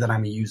aware that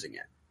I'm using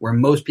it, where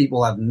most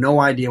people have no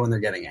idea when they're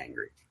getting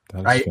angry.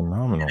 That's right?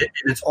 phenomenal.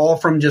 It's all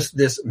from just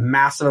this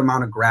massive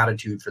amount of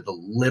gratitude for the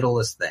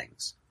littlest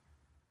things.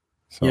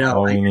 So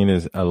all we need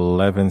is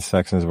 11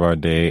 seconds of our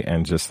day,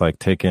 and just like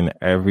taking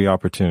every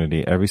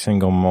opportunity, every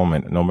single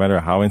moment, no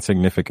matter how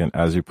insignificant,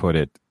 as you put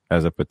it,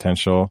 as a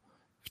potential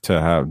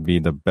to be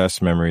the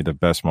best memory, the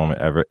best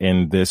moment ever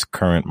in this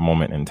current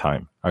moment in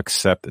time.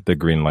 Accept the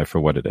green light for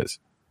what it is.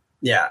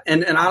 Yeah.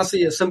 And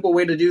honestly, a simple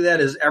way to do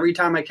that is every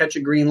time I catch a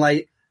green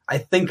light, I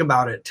think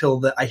about it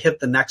till I hit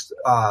the next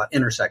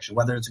intersection,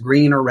 whether it's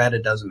green or red,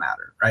 it doesn't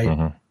matter. Right.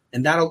 Mm-hmm.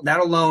 And that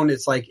alone,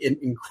 it's like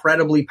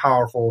incredibly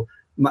powerful.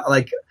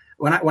 Like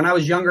when I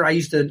was younger, I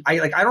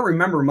don't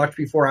remember much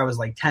before I was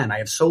like 10. I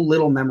have so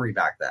little memory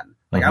back then.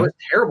 Like I was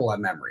terrible at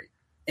memory.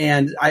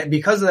 And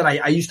because of that,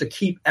 I used to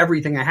keep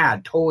everything I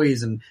had,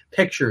 toys and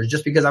pictures,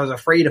 just because I was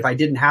afraid if I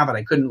didn't have it,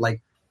 I couldn't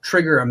like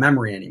trigger a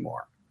memory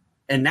anymore.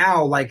 And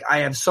now, like, I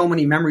have so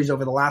many memories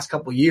over the last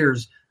couple of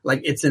years.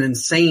 Like, it's an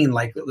insane,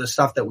 like, the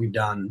stuff that we've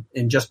done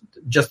in just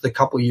the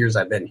couple of years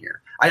I've been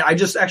here. I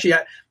just actually,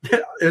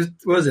 what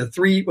was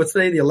it? What's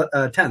today?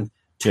 The 10th.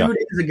 2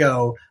 days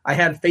ago, I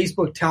had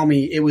Facebook tell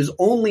me it was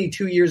only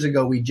 2 years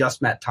ago we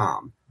just met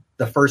Tom,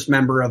 the first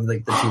member of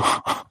the team.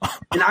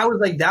 And I was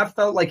like, that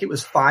felt like it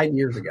was 5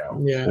 years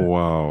ago. Yeah.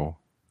 Wow.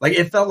 Like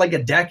it felt like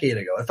a decade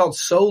ago. It felt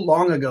so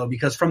long ago,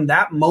 because from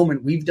that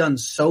moment we've done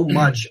so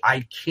much.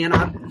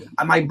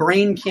 My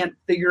brain can't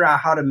figure out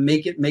how to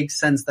make it make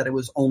sense that it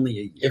was only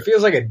a year. It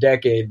feels like a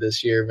decade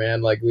this year,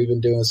 man. Like we've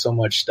been doing so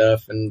much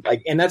stuff, and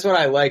that's what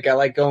I like. I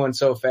like going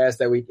so fast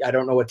that I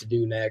don't know what to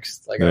do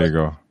next. Like there you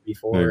go.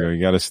 Before. There you go.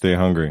 You got to stay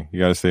hungry.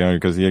 Because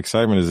the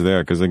excitement is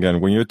there. Because again,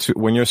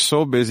 when you're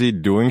so busy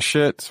doing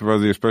shit,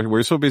 especially when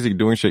you're so busy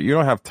doing shit, you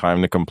don't have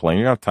time to complain.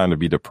 You don't have time to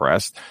be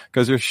depressed,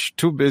 because you're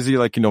too busy,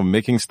 like,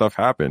 making stuff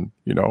happen,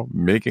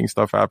 making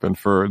stuff happen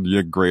for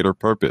your greater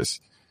purpose.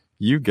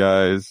 You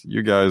guys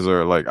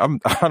are like,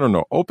 I don't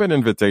know, open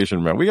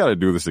invitation, man. We got to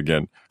do this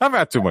again. I've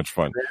had too much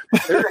fun.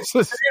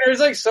 There's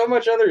like so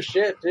much other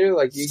shit too.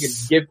 Like you could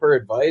give for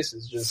advice.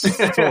 It's just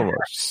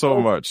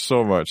so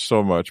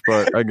much.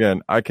 But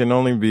again, I can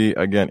only be,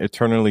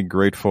 eternally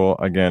grateful.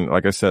 Again,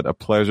 like I said, a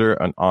pleasure,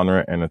 an honor,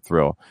 and a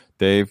thrill.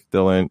 Dave,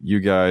 Dylan, you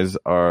guys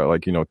are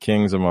like,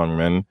 kings among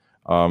men.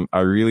 I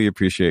really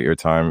appreciate your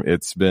time.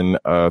 It's been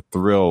a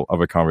thrill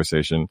of a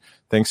conversation.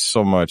 Thanks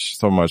so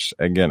much.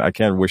 Again, I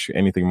can't wish you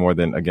anything more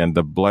than,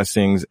 the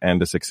blessings and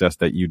the success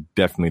that you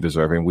definitely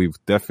deserve. And we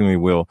definitely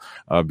will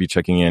be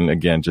checking in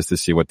again just to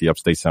see what the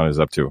Upstate Sound is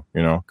up to,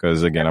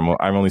 because again,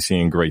 I'm only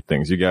seeing great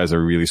things. You guys have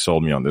really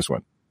sold me on this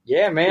one.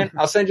 Yeah, man.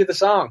 I'll send you the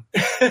song.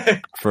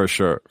 For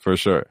sure.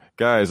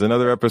 Guys,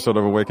 another episode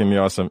of Awaken the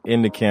Awesome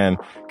in the can.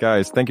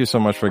 Guys, thank you so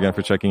much for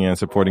checking in and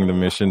supporting the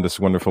mission, this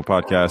wonderful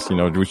podcast.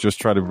 We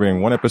just try to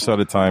bring one episode at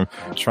a time,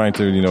 trying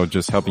to,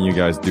 just helping you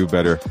guys do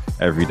better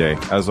every day.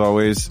 As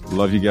always,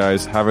 love you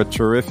guys. Have a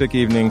terrific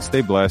evening.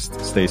 Stay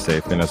blessed, stay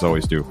safe, and as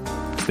always,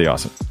 stay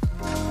awesome.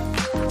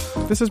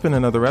 This has been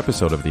another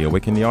episode of the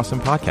Awaken the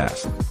Awesome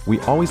podcast. We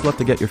always love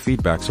to get your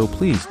feedback, so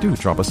please do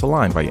drop us a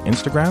line via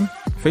Instagram,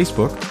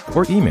 Facebook,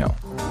 or email.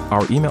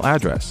 Our email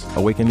address,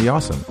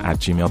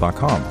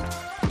 awakentheawesome@gmail.com.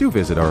 Do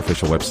visit our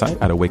official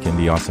website at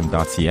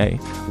awakentheawesome.ca,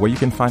 where you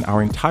can find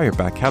our entire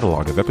back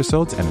catalog of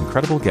episodes and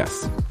incredible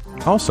guests.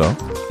 Also,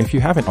 if you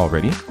haven't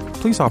already,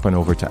 please hop on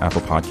over to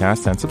Apple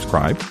Podcasts and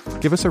subscribe,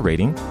 give us a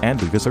rating,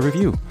 and leave us a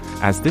review,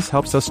 as this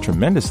helps us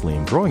tremendously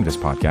in growing this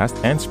podcast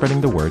and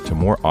spreading the word to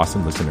more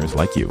awesome listeners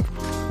like you.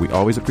 We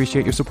always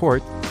appreciate your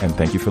support, and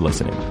thank you for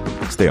listening.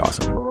 Stay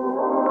awesome.